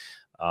beginning.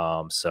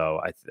 So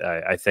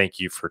I thank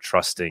you for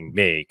trusting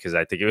me, because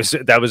I think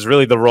that was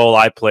really the role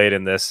I played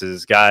in this,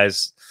 is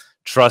guys,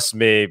 trust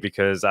me,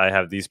 because I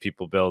have these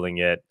people building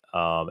it.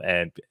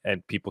 And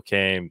people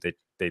came,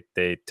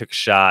 they took a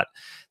shot.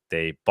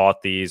 They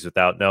bought these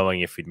without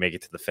knowing if we'd make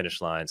it to the finish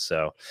line.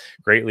 So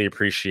greatly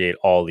appreciate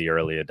all the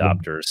early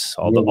adopters,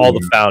 all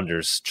the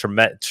founders.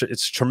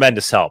 It's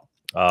tremendous help.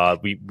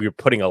 We're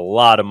putting a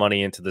lot of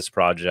money into this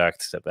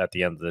project at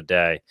the end of the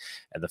day,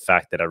 and the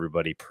fact that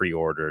everybody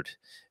pre-ordered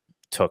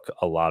took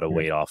a lot of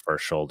weight off our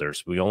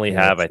shoulders. We only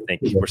have, I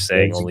think we're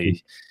saying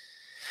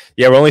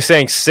we're only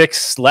saying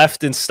 6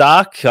 left in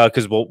stock,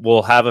 because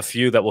we'll have a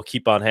few that we'll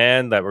keep on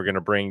hand that we're going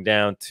to bring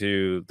down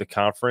to the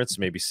conference,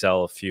 maybe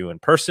sell a few in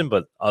person.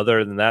 But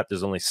other than that,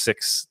 there's only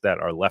 6 that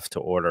are left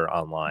to order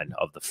online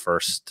of the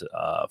first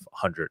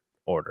 100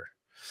 order.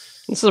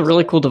 This is a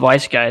really cool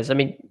device, guys. I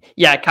mean,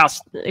 yeah, it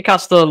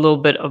costs a little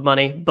bit of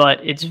money, but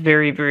it's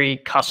very, very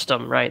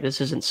custom, right?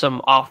 This isn't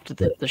some off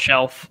the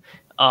shelf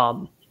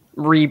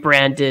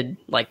rebranded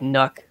like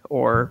NUC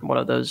or one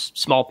of those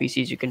small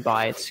PCs you can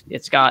buy.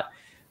 It's got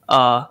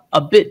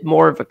a bit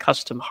more of a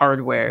custom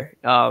hardware,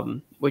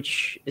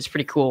 which is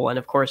pretty cool. And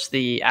of course,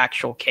 the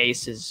actual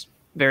case is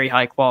very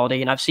high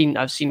quality. And I've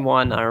seen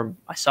one.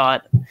 I saw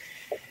it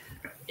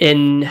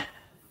in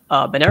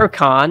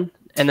MoneroCon,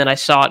 and then I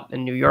saw it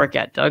in New York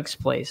at Doug's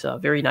place. A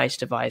very nice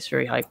device,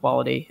 very high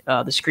quality.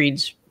 The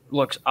screens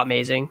looks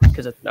amazing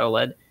because it's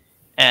OLED,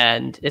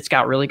 and it's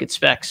got really good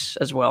specs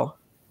as well.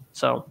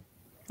 So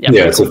yeah,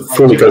 it's a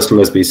fully custom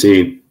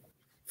SBC,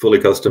 fully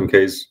custom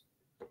case.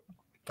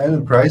 And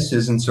the price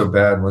isn't so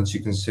bad once you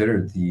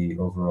consider the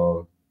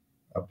overall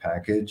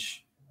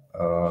package.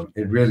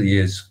 It really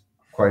is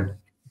quite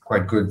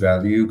good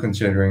value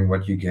considering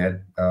what you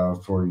get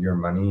for your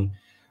money.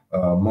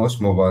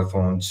 Most mobile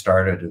phones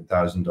start at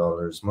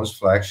 $1,000. Most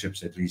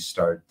flagships at least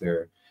start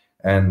there,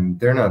 and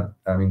they're not.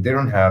 I mean, they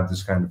don't have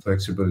this kind of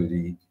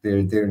flexibility.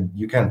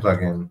 You can't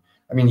plug in.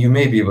 I mean, you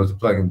may be able to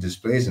plug in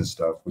displays and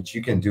stuff, which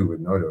you can do with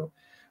Noto.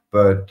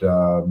 But,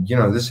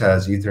 this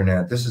has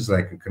Ethernet. This is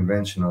like a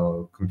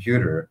conventional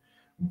computer,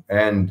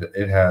 and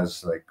it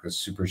has like a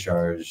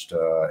supercharged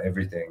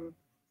everything,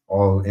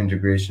 all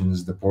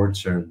integrations. The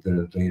ports are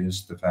the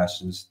latest, the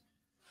fastest,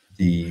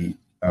 the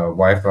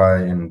Wi-Fi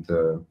and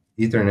the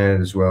Ethernet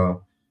as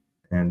well.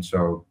 And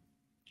so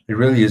it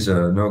really is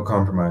a no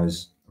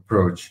compromise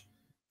approach.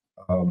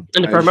 And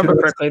if I remember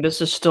correctly,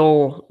 this is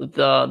still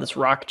this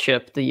Rock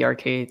chip, the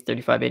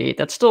RK3588.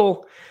 That's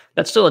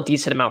still a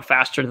decent amount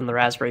faster than the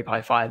Raspberry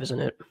Pi 5, isn't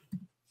it?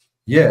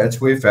 Yeah,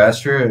 it's way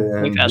faster.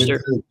 And way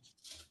faster.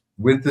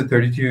 With the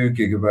 32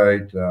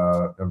 gigabyte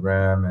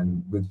RAM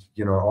and with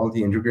all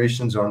the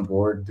integrations on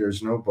board,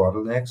 there's no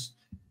bottlenecks,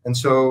 and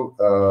so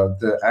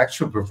the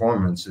actual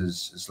performance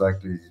is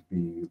likely to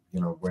be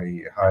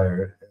way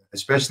higher,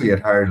 especially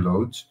at higher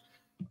loads.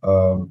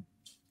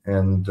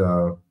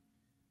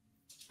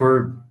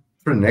 For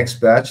next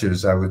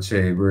batches, I would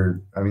say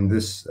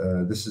this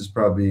is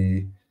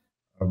probably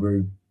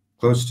we're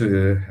close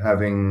to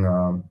having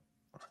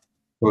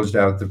closed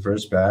out the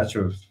first batch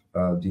of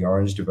the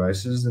orange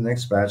devices. The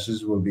next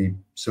batches will be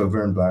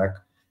silver and black,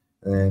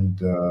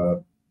 and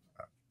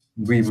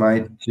we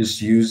might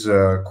just use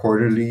a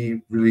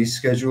quarterly release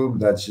schedule.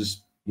 That's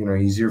just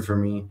easier for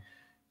me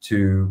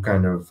to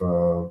kind of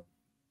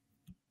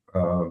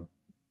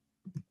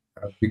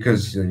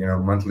because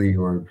monthly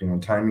or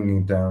timing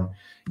it down,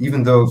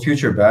 even though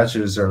future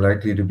batches are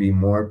likely to be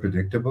more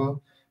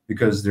predictable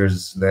because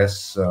there's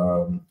less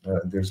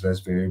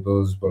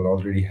variables. We'll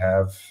already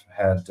have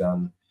had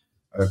done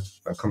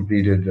a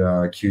completed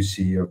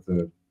QC of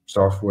the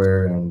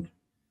software, and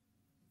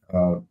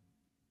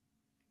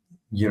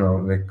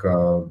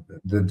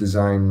the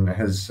design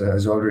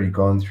has already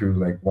gone through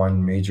like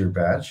one major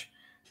batch,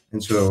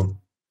 and so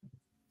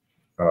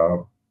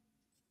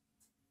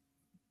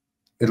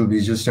it'll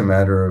be just a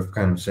matter of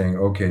kind of saying,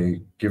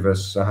 okay, give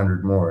us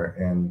 100 more,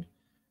 and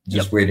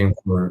just waiting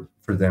for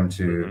them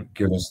to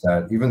give us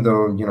that. Even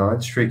though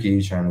it's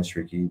tricky, China's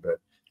tricky, but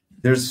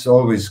there's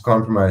always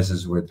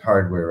compromises with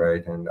hardware,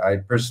 right? And I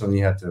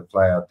personally had to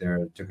fly out there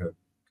and took a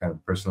kind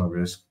of personal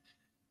risk.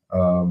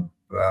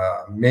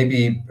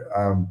 Maybe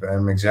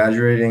I'm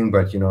exaggerating,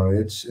 but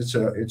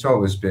it's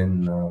always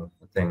been a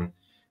thing.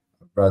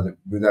 Rather,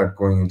 without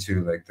going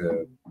into like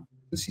the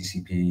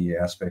CCP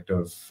aspect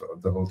of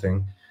the whole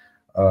thing,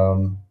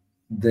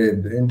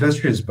 the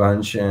Industrious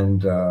Bunch,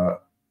 and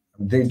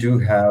they do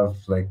have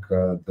like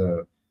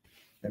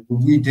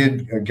we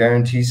did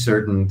guarantee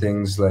certain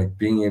things, like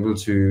being able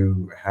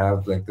to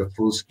have like the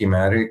full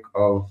schematic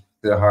of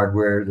the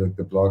hardware, like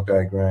the block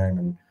diagram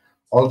and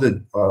all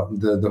the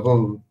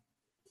whole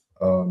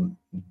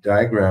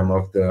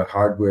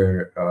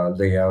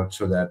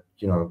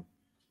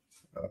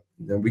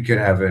we could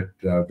have it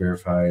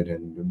verified,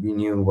 and we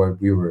knew what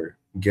we were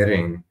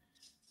getting.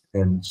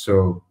 And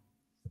so,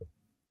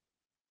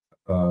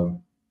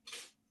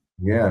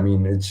 yeah, I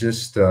mean, it's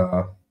just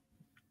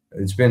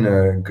it's been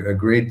a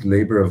great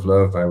labor of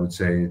love, I would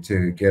say,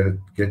 to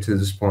get to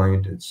this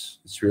point. It's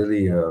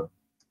really, I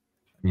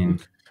mean,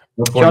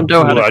 John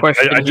Doe had a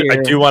question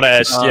I do want to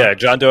ask. Yeah,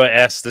 John Doe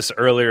asked this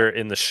earlier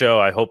in the show.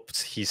 I hope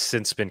he's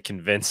since been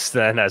convinced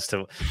then as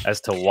to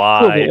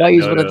why. Why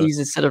use one of these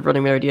instead of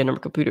running MoneroTopia on a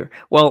computer?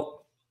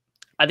 Well,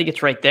 I think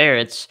it's right there.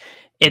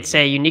 It's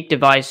a unique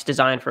device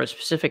designed for a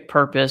specific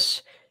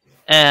purpose.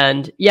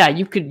 And yeah,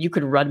 you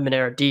could run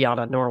MoneroD on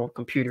a normal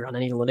computer, on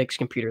any Linux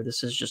computer.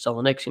 This is just a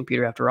Linux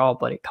computer after all,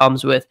 but it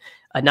comes with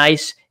a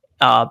nice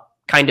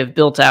kind of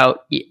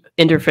built-out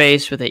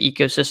interface with an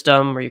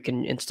ecosystem where you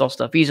can install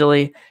stuff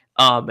easily.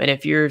 And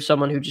if you're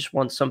someone who just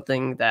wants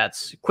something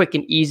that's quick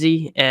and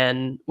easy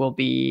and will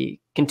be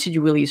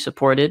continually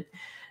supported,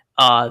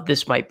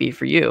 this might be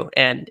for you.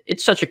 And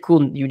it's such a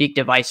cool, unique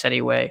device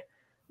anyway.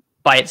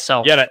 By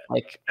itself. Yeah,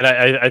 and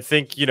I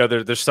think, you know,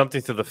 there's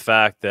something to the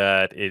fact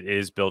that it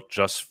is built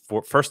just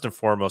for, first and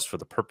foremost, for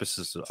the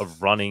purposes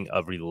of running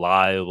a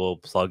reliable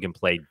plug and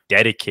play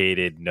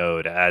dedicated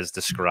node as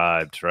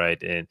described,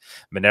 right? And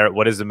Monero,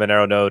 what is a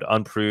Monero node?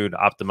 Unpruned,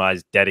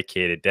 optimized,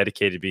 dedicated.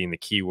 Dedicated being the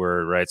key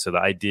word, right? So the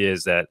idea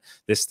is that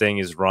this thing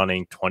is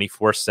running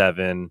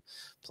 24/7,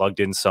 plugged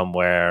in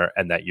somewhere,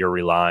 and that you're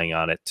relying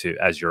on it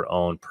as your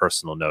own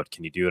personal node.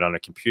 Can you do it on a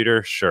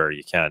computer? Sure,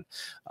 you can.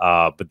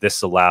 But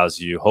this allows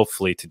you,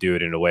 hopefully, to do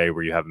it in a way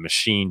where you have a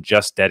machine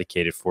just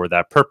dedicated for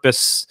that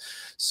purpose.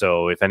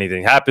 So if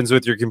anything happens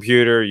with your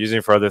computer, using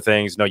it for other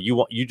things, no,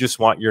 you just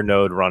want your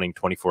node running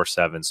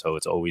 24/7, so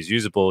it's always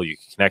usable. You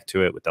can connect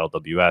to it with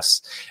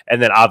LWS,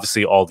 and then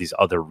obviously all these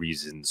other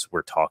reasons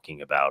we're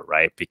talking about,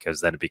 right?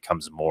 Because then it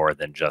becomes more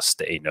than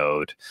just a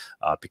node.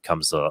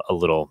 Becomes a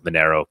little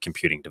Monero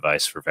computing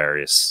device for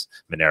various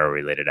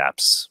Monero-related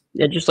apps.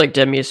 Yeah, just like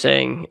Demi is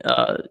saying,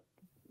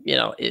 you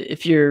know,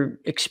 if you're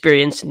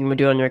experienced and you want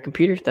to do it on your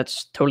computer,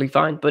 that's totally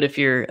fine. But if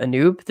you're a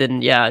noob,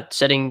 then yeah,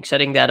 setting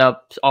that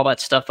up, all that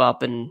stuff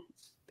up, and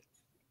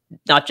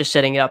not just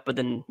setting it up, but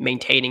then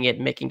maintaining it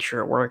and making sure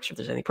it works. If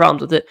there's any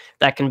problems with it,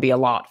 that can be a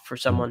lot for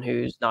someone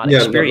who's not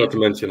experienced.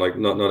 Not to mention, like,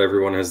 not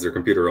everyone has their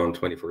computer on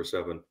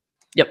 24/7.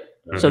 Yep.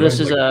 So this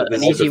is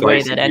an easy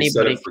way that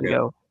anybody can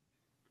go.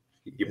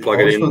 You plug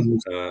it in,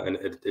 and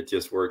it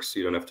just works.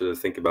 You don't have to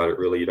think about it,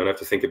 really. You don't have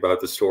to think about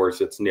the storage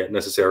that's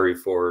necessary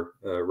for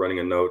running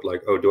a node.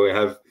 Like, oh, do I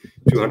have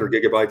 200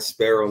 gigabytes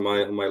spare on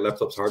my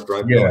laptop's hard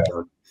drive? Yeah.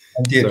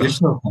 And the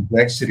additional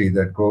complexity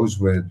that goes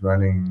with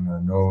running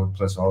a node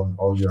plus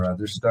all your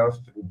other stuff,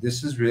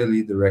 this is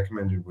really the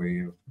recommended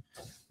way of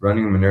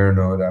running a Monero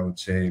node. I would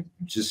say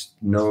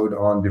just node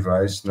on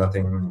device,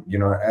 nothing, you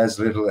know, as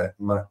little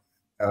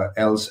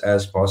else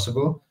as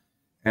possible.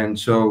 And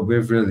so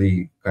we've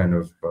really kind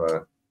of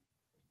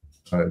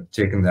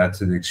taken that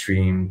to the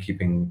extreme,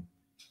 keeping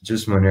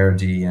just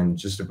MoneroD and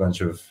just a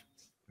bunch of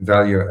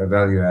value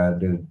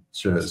added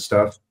sort of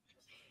stuff.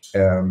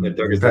 Doug,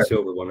 is the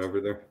silver one over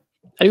there?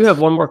 I do have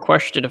one more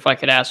question, if I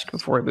could ask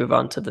before we move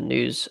on to the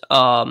news.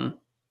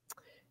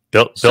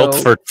 Built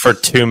for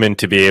Tumen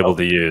to be able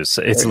to use.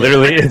 It's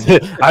literally,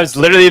 I was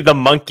literally the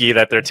monkey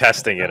that they're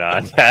testing it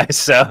on.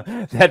 So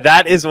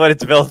that is what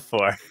it's built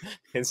for.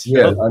 I'm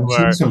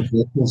seeing some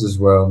questions as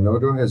well.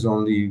 Nodo has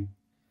only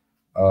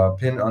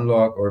pin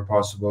unlock or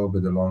possible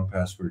with a long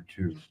password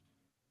too.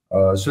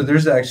 So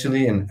there's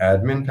actually an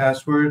admin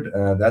password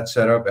that's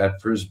set up at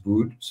first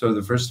boot. So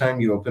the first time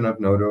you open up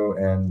Nodo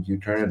and you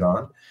turn it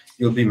on,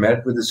 you'll be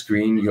met with a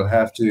screen. You'll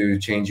have to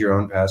change your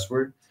own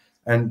password.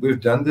 And we've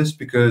done this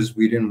because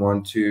we didn't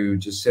want to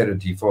just set a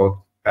default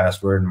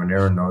password in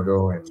Monero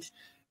Nodo and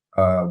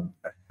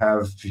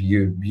have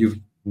you've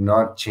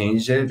not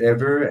changed it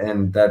ever,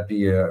 and that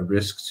be a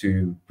risk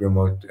to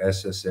remote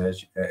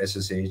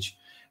SSH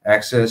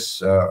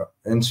access.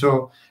 And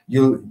so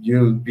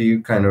you'll be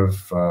kind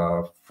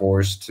of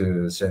forced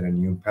to set a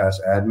new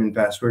admin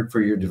password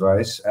for your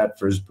device at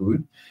first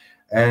boot.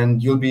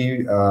 And you'll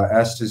be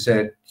asked to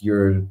set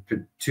your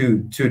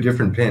two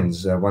different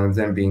pins, one of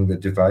them being the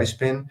device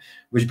pin,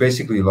 which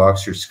basically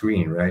locks your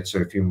screen, right? So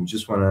if you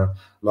just want to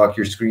lock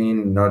your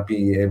screen, not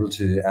be able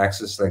to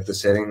access like the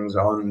settings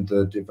on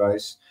the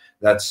device,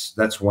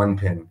 that's one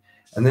pin.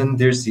 And then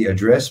there's the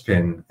address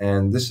pin,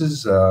 and this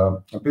is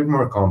a bit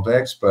more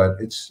complex, but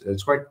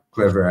it's quite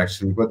clever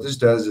actually. What this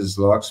does is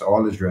locks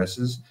all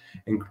addresses,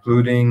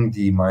 including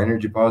the miner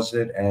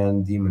deposit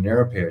and the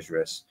MoneroPay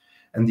address.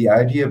 And the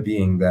idea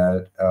being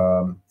that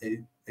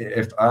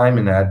if I'm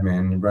an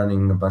admin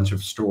running a bunch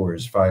of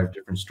stores, 5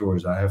 different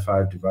stores, I have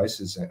 5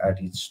 devices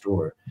at each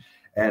store,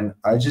 and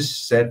I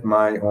just set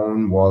my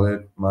own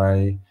wallet,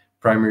 my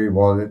primary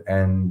wallet,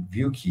 and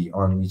view key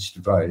on each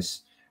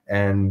device.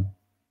 And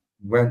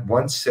when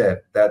once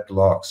set, that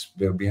locks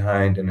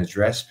behind an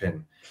address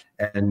pin,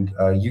 and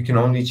you can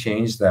only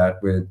change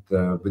that with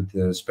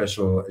the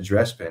special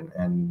address pin.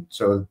 And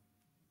so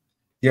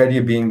the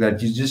idea being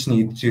that you just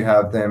need to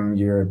have them,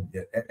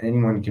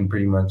 anyone can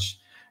pretty much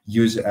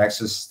use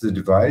access to the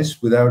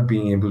device without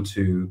being able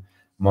to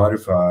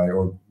modify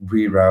or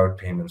reroute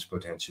payments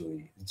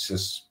potentially. It's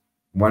just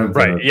one of the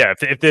right. Yeah.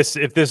 If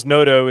this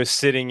Nodo is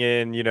sitting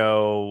in, you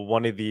know,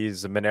 one of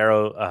these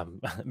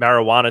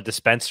marijuana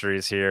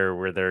dispensaries here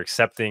where they're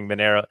accepting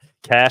Monero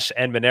cash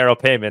and Monero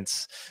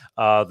payments,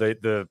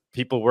 the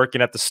people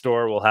working at the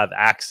store will have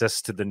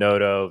access to the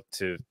Nodo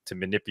to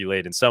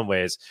manipulate in some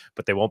ways,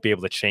 but they won't be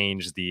able to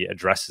change the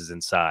addresses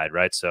inside,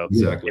 right? So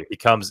exactly. it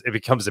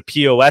becomes a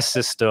POS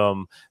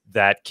system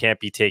that can't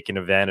be taken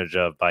advantage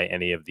of by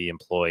any of the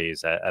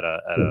employees at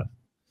a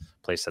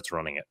place that's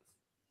running it.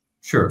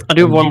 Sure. I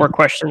do have one more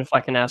question if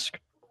I can ask.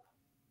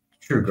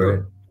 Sure,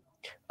 go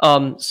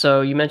ahead.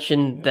 So you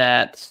mentioned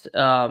that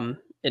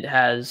it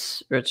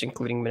has, or it's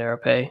including Monero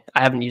Pay.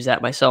 I haven't used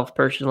that myself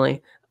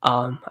personally.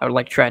 I would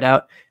like to try it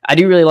out. I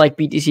do really like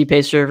BTC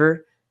Pay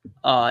Server,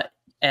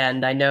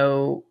 and I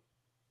know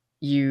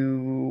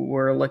you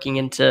were looking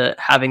into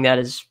having that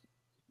as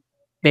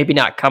maybe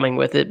not coming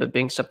with it, but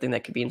being something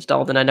that could be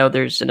installed. And I know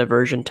there's an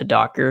aversion to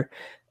Docker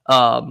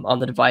on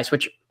the device,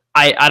 which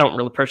I don't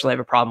really personally have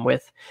a problem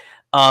with.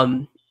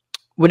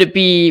 Would it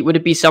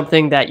be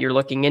something that you're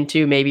looking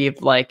into? Maybe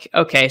if like,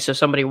 okay, so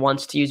somebody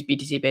wants to use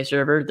BTC Pay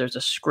Server, there's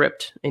a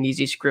script, an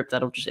easy script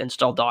that'll just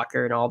install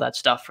Docker and all that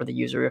stuff for the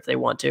user if they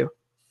want to.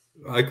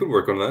 I could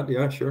work on that.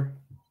 Yeah, sure.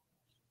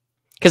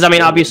 Because I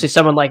mean, obviously,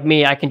 someone like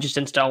me, I can just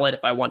install it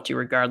if I want to,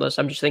 regardless.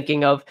 I'm just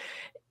thinking of.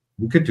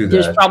 You could do that.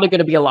 There's probably going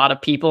to be a lot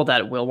of people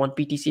that will want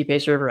BTC Pay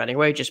Server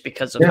anyway, just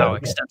because of how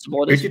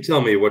extensible it is. Could you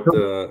tell me what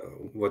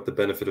the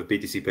benefit of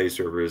BTC Pay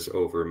Server is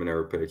over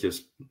Monero Pay?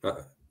 Just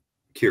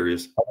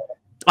curious.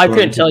 I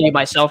couldn't tell you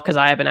myself because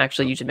I haven't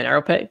actually used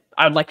Monero Pay.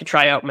 I would like to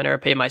try out Monero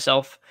Pay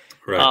myself.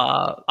 Right.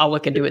 I'll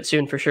look into it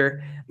soon for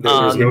sure.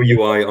 There's no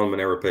UI on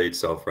Monero Pay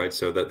itself, right?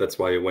 So that's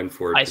why I went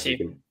for it. I see. You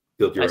can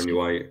build your own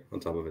UI on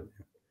top of it.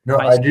 No,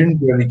 I didn't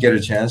really get a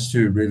chance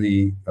to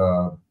really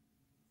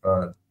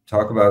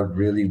talk about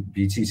really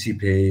BTC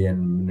Pay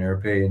and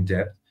Monero Pay in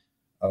depth.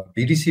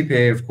 BTC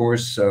Pay, of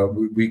course,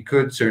 we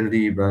could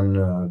certainly run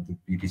the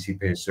BTC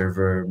Pay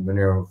server,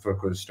 Monero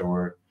Focus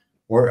Store,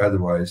 or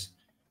otherwise.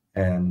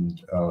 And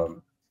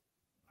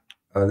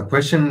the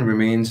question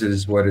remains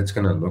is what it's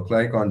going to look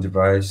like on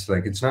device.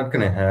 Like it's not going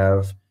to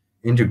have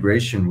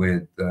integration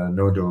with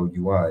Nodo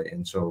UI.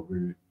 And so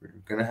we're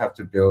going to have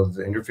to build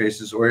the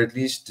interfaces or at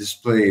least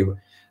display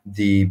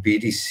the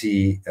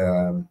BTC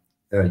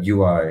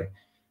UI.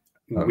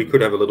 We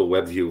could have a little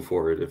web view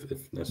for it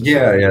if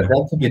necessary. Yeah,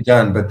 that could be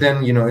done. But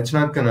then, you know, it's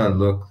not going to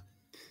look.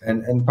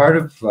 And part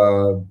of,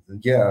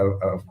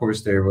 of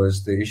course, there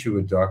was the issue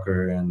with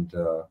Docker and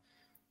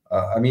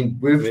I mean,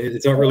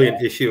 it's not really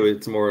an issue.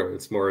 It's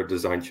more a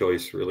design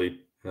choice, really.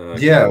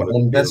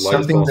 And that's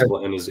something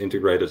that and as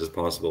integrated as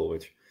possible,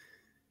 which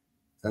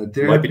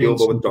there might be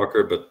doable with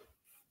Docker, but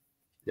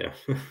yeah.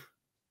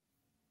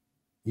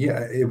 Yeah,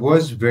 it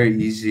was very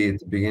easy at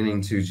the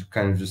beginning to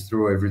kind of just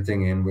throw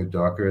everything in with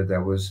Docker. That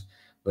was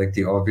like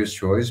the obvious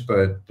choice,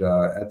 but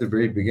at the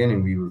very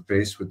beginning, we were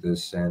faced with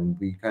this, and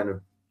we kind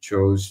of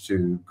chose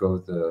to go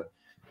the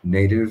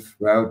native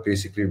route,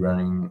 basically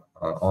running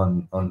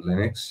on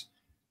Linux.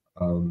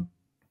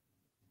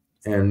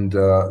 And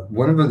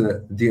one of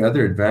the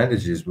other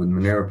advantages with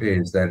Monero Pay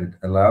is that it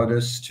allowed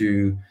us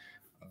to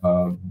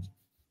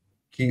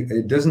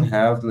it doesn't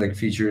have like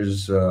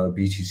features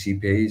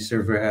BTC Pay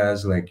Server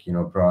has, like, you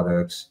know,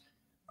 products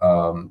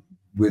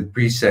with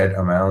preset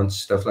amounts,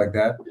 stuff like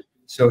that.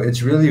 So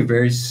it's really a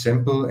very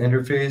simple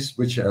interface,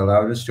 which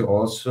allowed us to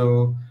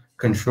also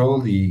control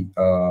the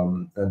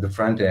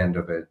front end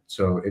of it.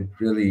 So it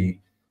really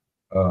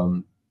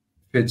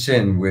fits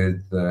in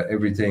with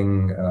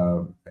everything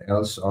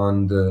else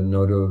on the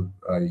Nodo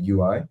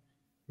UI.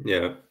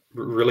 Yeah,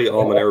 really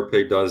all Monero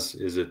Pay does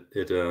is it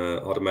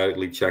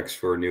automatically checks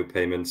for new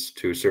payments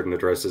to certain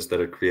addresses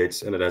that it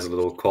creates, and it has a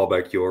little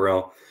callback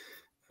URL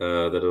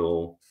that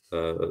it'll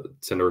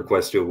send a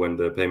request to when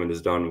the payment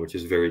is done, which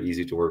is very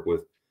easy to work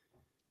with.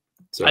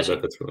 So that's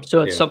really,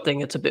 so it's something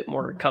that's a bit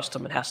more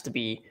custom. It has to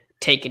be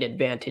taken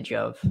advantage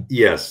of.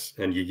 Yes,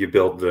 and you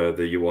build the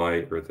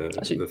UI or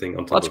the thing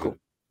on top of it.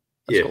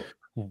 That's cool.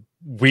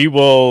 We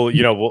will,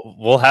 you know,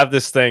 we'll have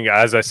this thing,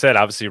 as I said,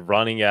 obviously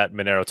running at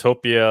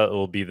MoneroTopia. It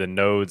will be the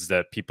nodes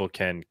that people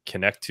can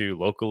connect to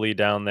locally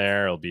down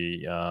there. It'll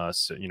be,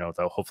 so, you know,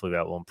 hopefully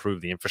that will improve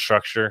the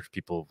infrastructure.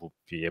 People will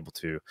be able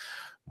to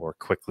more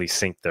quickly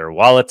sync their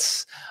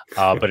wallets.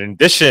 But in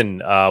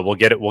addition, we'll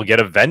get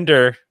a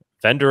vendor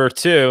or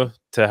two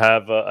to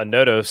have a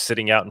Nodo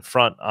sitting out in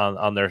front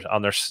on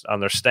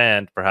their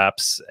stand,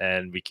 perhaps,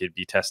 and we could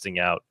be testing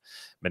out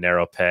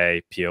Monero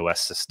Pay POS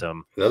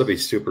system. That'll be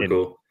super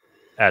cool.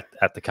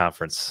 At the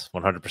conference,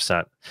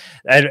 100%,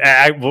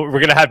 and we're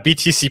gonna have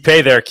BTC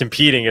Pay there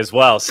competing as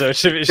well, so it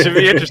should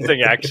be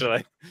interesting.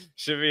 Actually,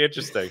 should be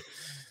interesting.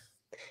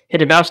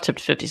 Hidden Mouse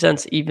tipped 50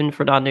 cents. Even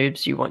for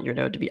non-noobs, you want your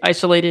node to be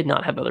isolated,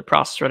 not have other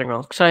processes running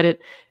alongside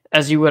it,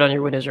 as you would on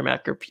your Windows or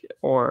Mac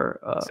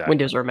exactly.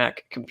 Windows or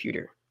Mac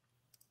computer.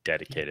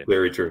 Dedicated.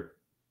 Very true.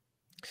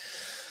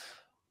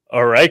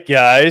 All right,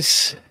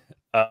 guys.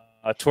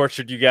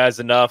 Tortured you guys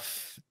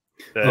enough.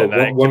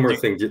 One more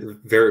thing,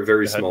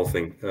 very small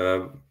thing.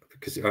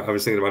 Because I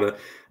was thinking about it.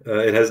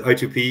 It has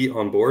I2P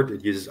on board.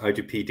 It uses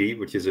I2PD,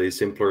 which is a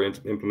simpler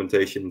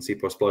implementation in C++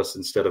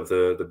 instead of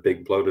the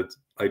big bloated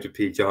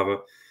I2P Java.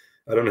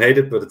 I don't hate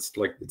it, but it's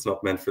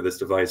not meant for this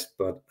device.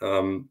 But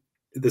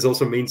this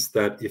also means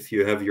that if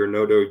you have your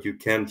Nodo, you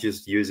can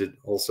just use it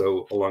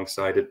also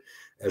alongside it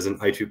as an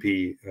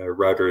I2P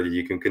router that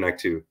you can connect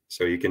to.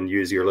 So you can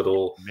use your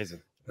little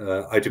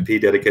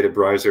I2P dedicated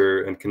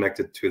browser and connect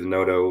it to the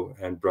Nodo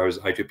and browse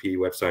I2P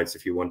websites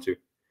if you want to.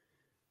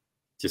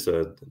 Just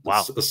a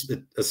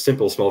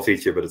simple, small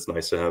feature, but it's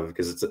nice to have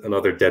because it's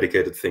another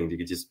dedicated thing that you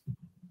could just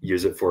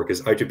use it for.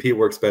 Because I2P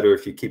works better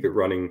if you keep it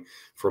running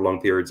for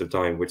long periods of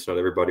time, which not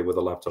everybody with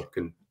a laptop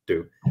can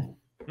do.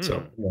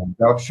 So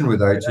the option with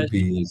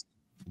I2P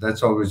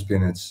that's always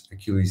been its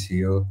Achilles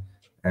heel,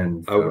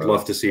 and I would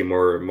love to see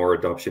more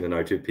adoption in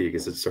I2P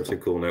because it's such a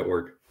cool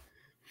network.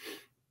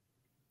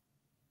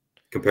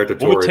 Compared to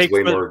Tor, it's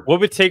way more. What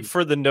would it take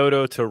for the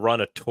Nodo to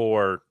run a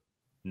Tor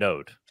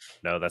node?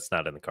 No, that's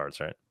not in the cards,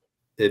 right?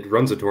 It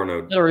runs a Tor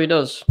node. It already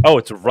does. Oh,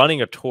 it's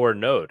running a Tor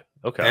node.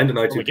 Okay. And an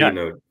I2P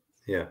node.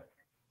 Yeah.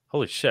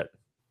 Holy shit.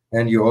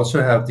 And you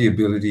also have the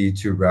ability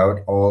to route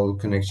all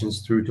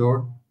connections through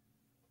Tor.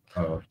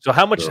 So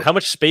how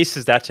much space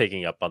is that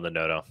taking up on the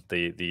Nodo,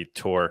 the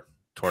Tor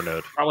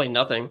node? Probably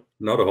nothing.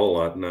 Not a whole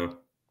lot, no.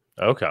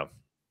 Okay.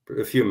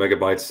 A few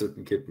megabytes.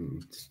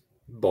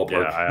 Ballpark.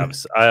 Yeah,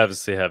 I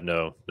obviously have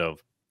no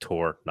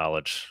Tor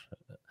knowledge.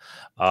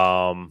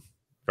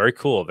 Very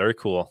cool. Very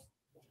cool.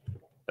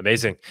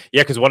 Amazing.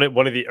 Yeah, because one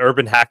of the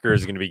urban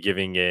hackers is going to be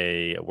giving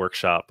a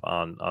workshop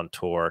on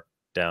Tor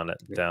down at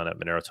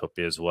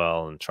MoneroTopia as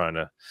well, and trying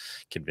to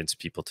convince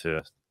people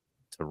to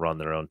run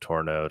their own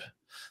Tor node.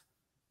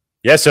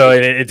 Yeah, so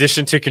in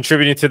addition to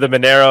contributing to the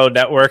Monero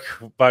network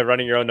by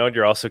running your own node,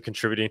 you're also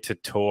contributing to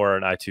Tor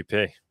and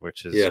I2P,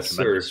 which is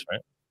tremendous,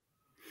 right?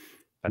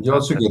 You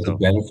also get the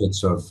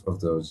benefits of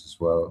those as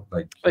well.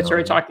 Wait, so are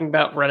you talking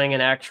about running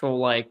an actual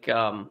like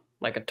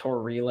a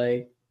Tor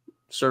relay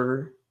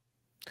server?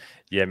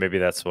 Yeah, maybe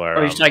that's where.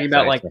 Or are you talking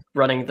about like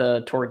running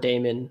the Tor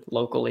daemon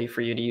locally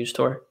for you to use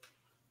Tor?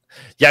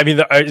 Yeah, I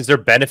mean, is there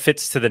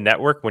benefits to the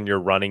network when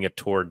you're running a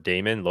Tor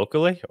daemon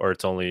locally, or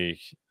it's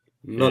only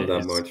not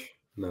that much?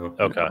 No.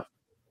 Okay.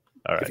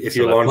 All right. If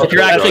you're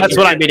actually, that's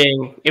what I'm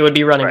meaning. It would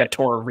be running a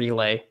Tor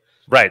relay.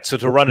 Right. So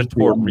to run a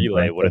Tor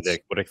relay, what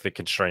are the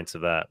constraints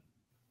of that?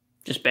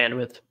 Just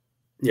bandwidth.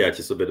 Yeah,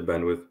 just a bit of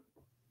bandwidth.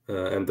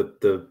 And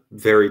the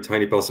very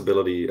tiny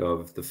possibility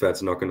of the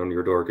feds knocking on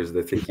your door because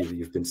they think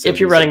you've been. If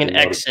you're running an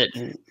exit.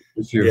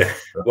 Yeah.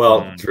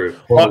 Well, true.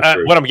 Well,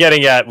 what I'm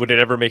getting at, would it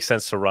ever make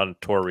sense to run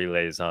Tor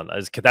relays on?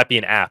 Could that be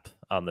an app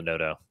on the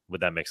Nodo?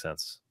 Would that make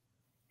sense?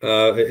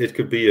 It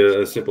could be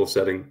a simple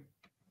setting.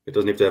 It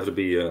doesn't have to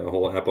be a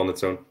whole app on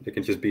its own. It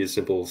can just be a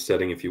simple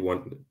setting if you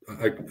want.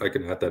 I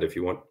can add that if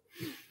you want.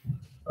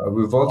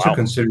 We've also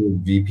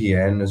considered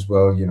VPN as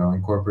well,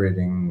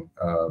 incorporating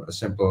a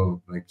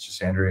simple, like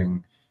just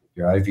entering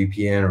your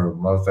iVPN or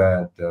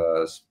Mulvat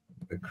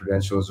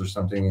credentials or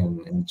something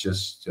and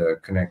just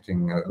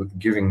connecting,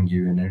 giving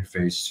you an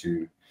interface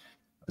to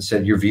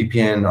set your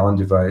VPN on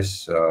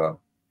device.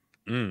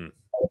 Actually,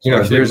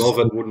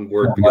 Mulvat wouldn't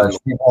work because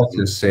we have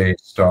to say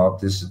stop.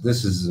 This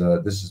is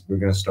we're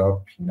going to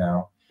stop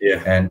now.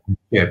 Yeah.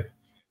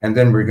 And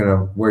then we're going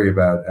to worry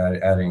about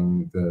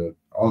adding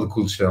all the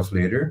cool stuff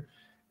later,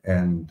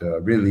 and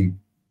really,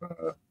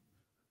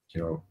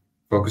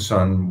 focus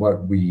on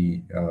what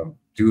we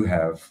do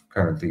have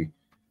currently,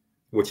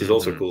 which is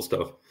also cool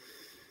stuff.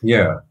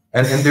 Yeah,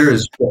 and there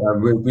is.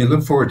 We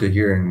look forward to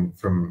hearing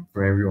from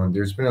everyone.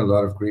 There's been a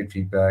lot of great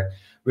feedback.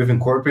 We've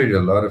incorporated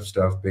a lot of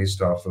stuff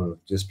based off of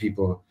just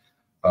people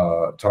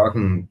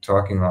talking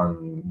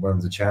on one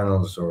of the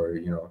channels, or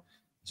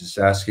just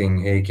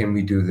asking, hey, can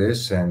we do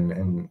this,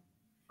 and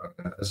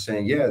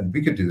saying, yeah,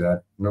 we could do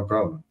that, no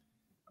problem.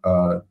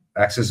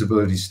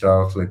 Accessibility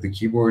stuff like the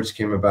keyboards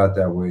came about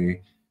that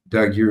way.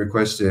 Doug, you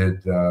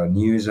requested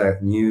news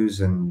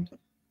and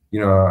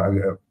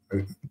a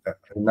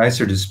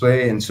nicer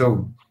display, and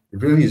so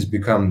it really has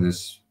become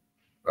this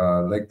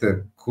like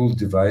the cool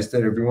device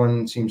that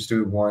everyone seems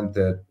to want,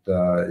 that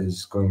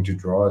is going to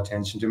draw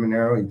attention to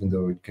Monero, even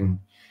though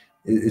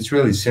it's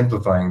really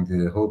simplifying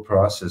the whole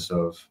process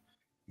of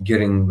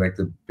getting like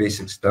the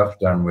basic stuff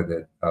done with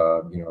it,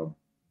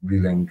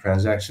 relaying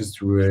transactions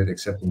through it,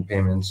 accepting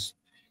payments,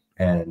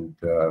 and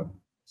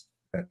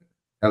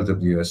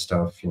LWS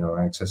stuff,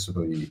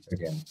 accessibility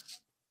again.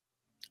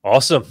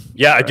 Awesome.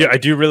 Yeah, I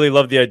do really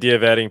love the idea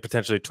of adding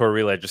potentially Tor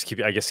relay. Just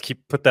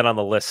keep put that on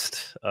the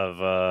list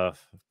of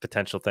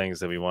potential things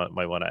that we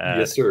might want to add.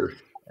 Yes, sir.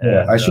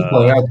 Yeah, I should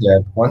point out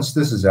that once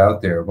this is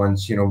out there,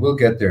 we'll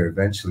get there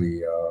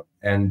eventually,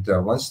 and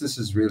once this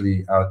is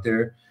really out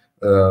there,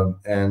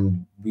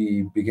 and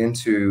we begin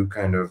to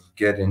kind of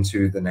get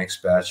into the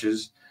next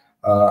batches,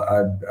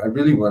 I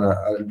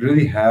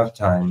really have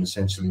time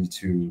essentially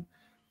to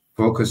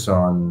focus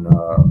on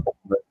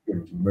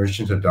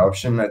merchant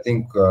adoption. I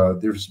think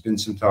there's been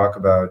some talk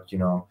about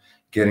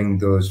getting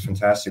those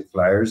fantastic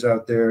flyers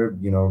out there,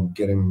 you know,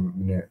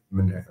 getting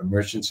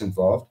merchants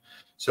involved.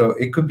 So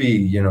it could be,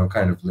 you know,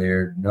 kind of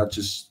layered, not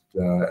just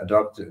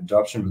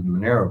adoption with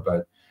Monero,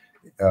 but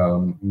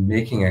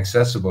making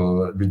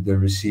accessible the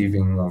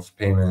receiving of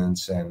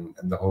payments and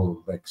the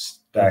whole like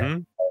stack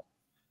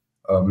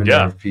of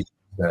Monero features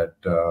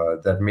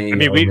that may or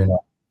may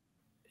not.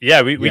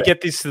 Yeah, we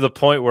get these to the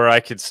point where I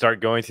could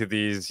start going to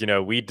these, you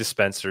know, weed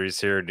dispensaries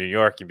here in New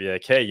York and be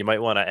like, hey, you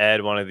might want to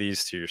add one of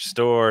these to your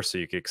store so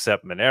you can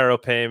accept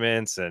Monero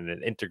payments and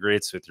it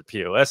integrates with your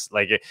POS.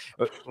 Like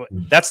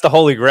that's the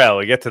holy grail.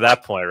 We get to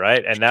that point,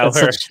 right? And now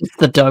it's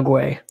the Doug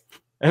way.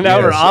 And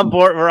now we're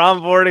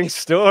onboarding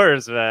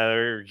stores,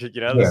 man. You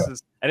know, this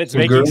is, and it's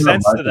making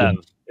sense to them.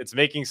 It's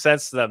making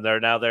sense to them. They're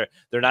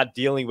not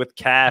dealing with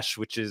cash,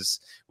 which is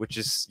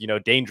you know,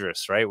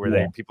 dangerous, right?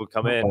 Where people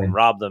come in and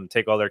rob them,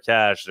 take all their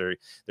cash. They're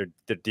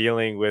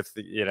dealing with,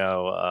 you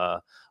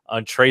know,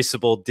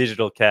 untraceable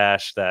digital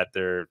cash that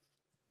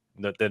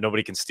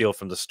nobody can steal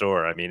from the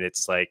store. I mean,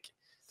 it's like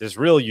there's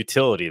real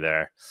utility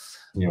there.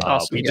 Yeah.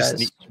 Awesome,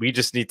 we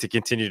just need to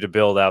continue to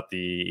build out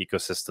the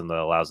ecosystem that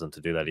allows them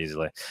to do that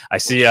easily. I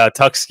see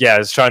Tux,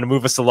 is trying to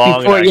move us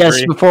along.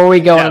 Before we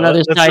go on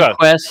another side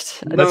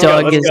quest,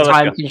 Doug is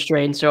time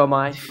constrained, so am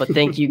I. But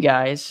thank you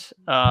guys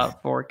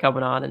for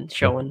coming on and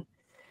showing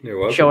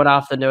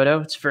off the Noto.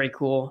 It's a very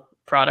cool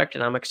product,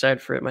 and I'm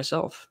excited for it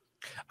myself.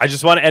 I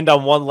just want to end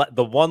on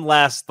one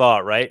last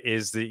thought, right?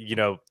 Is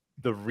the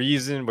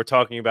reason we're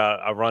talking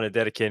about I run a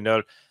dedicated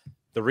node.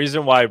 The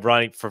reason why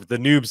running for the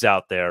noobs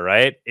out there,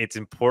 right? It's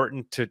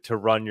important to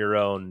run your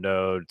own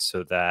node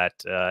so that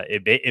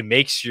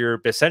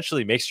it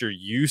essentially makes your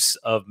use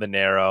of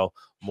Monero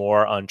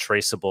more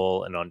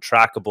untraceable and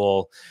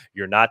untrackable.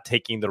 You're not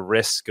taking the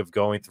risk of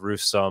going through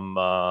some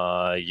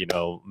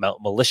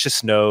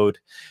malicious node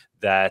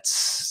that's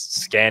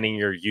scanning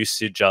your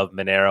usage of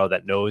Monero,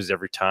 that knows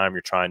every time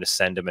you're trying to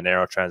send a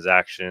Monero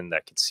transaction,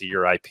 that can see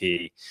your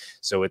IP.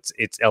 So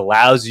it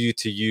allows you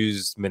to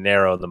use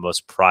Monero in the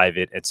most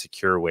private and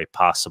secure way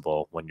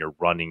possible when you're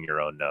running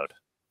your own node.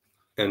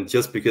 And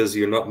just because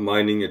you're not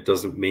mining, it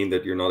doesn't mean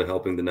that you're not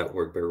helping the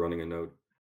network by running a node.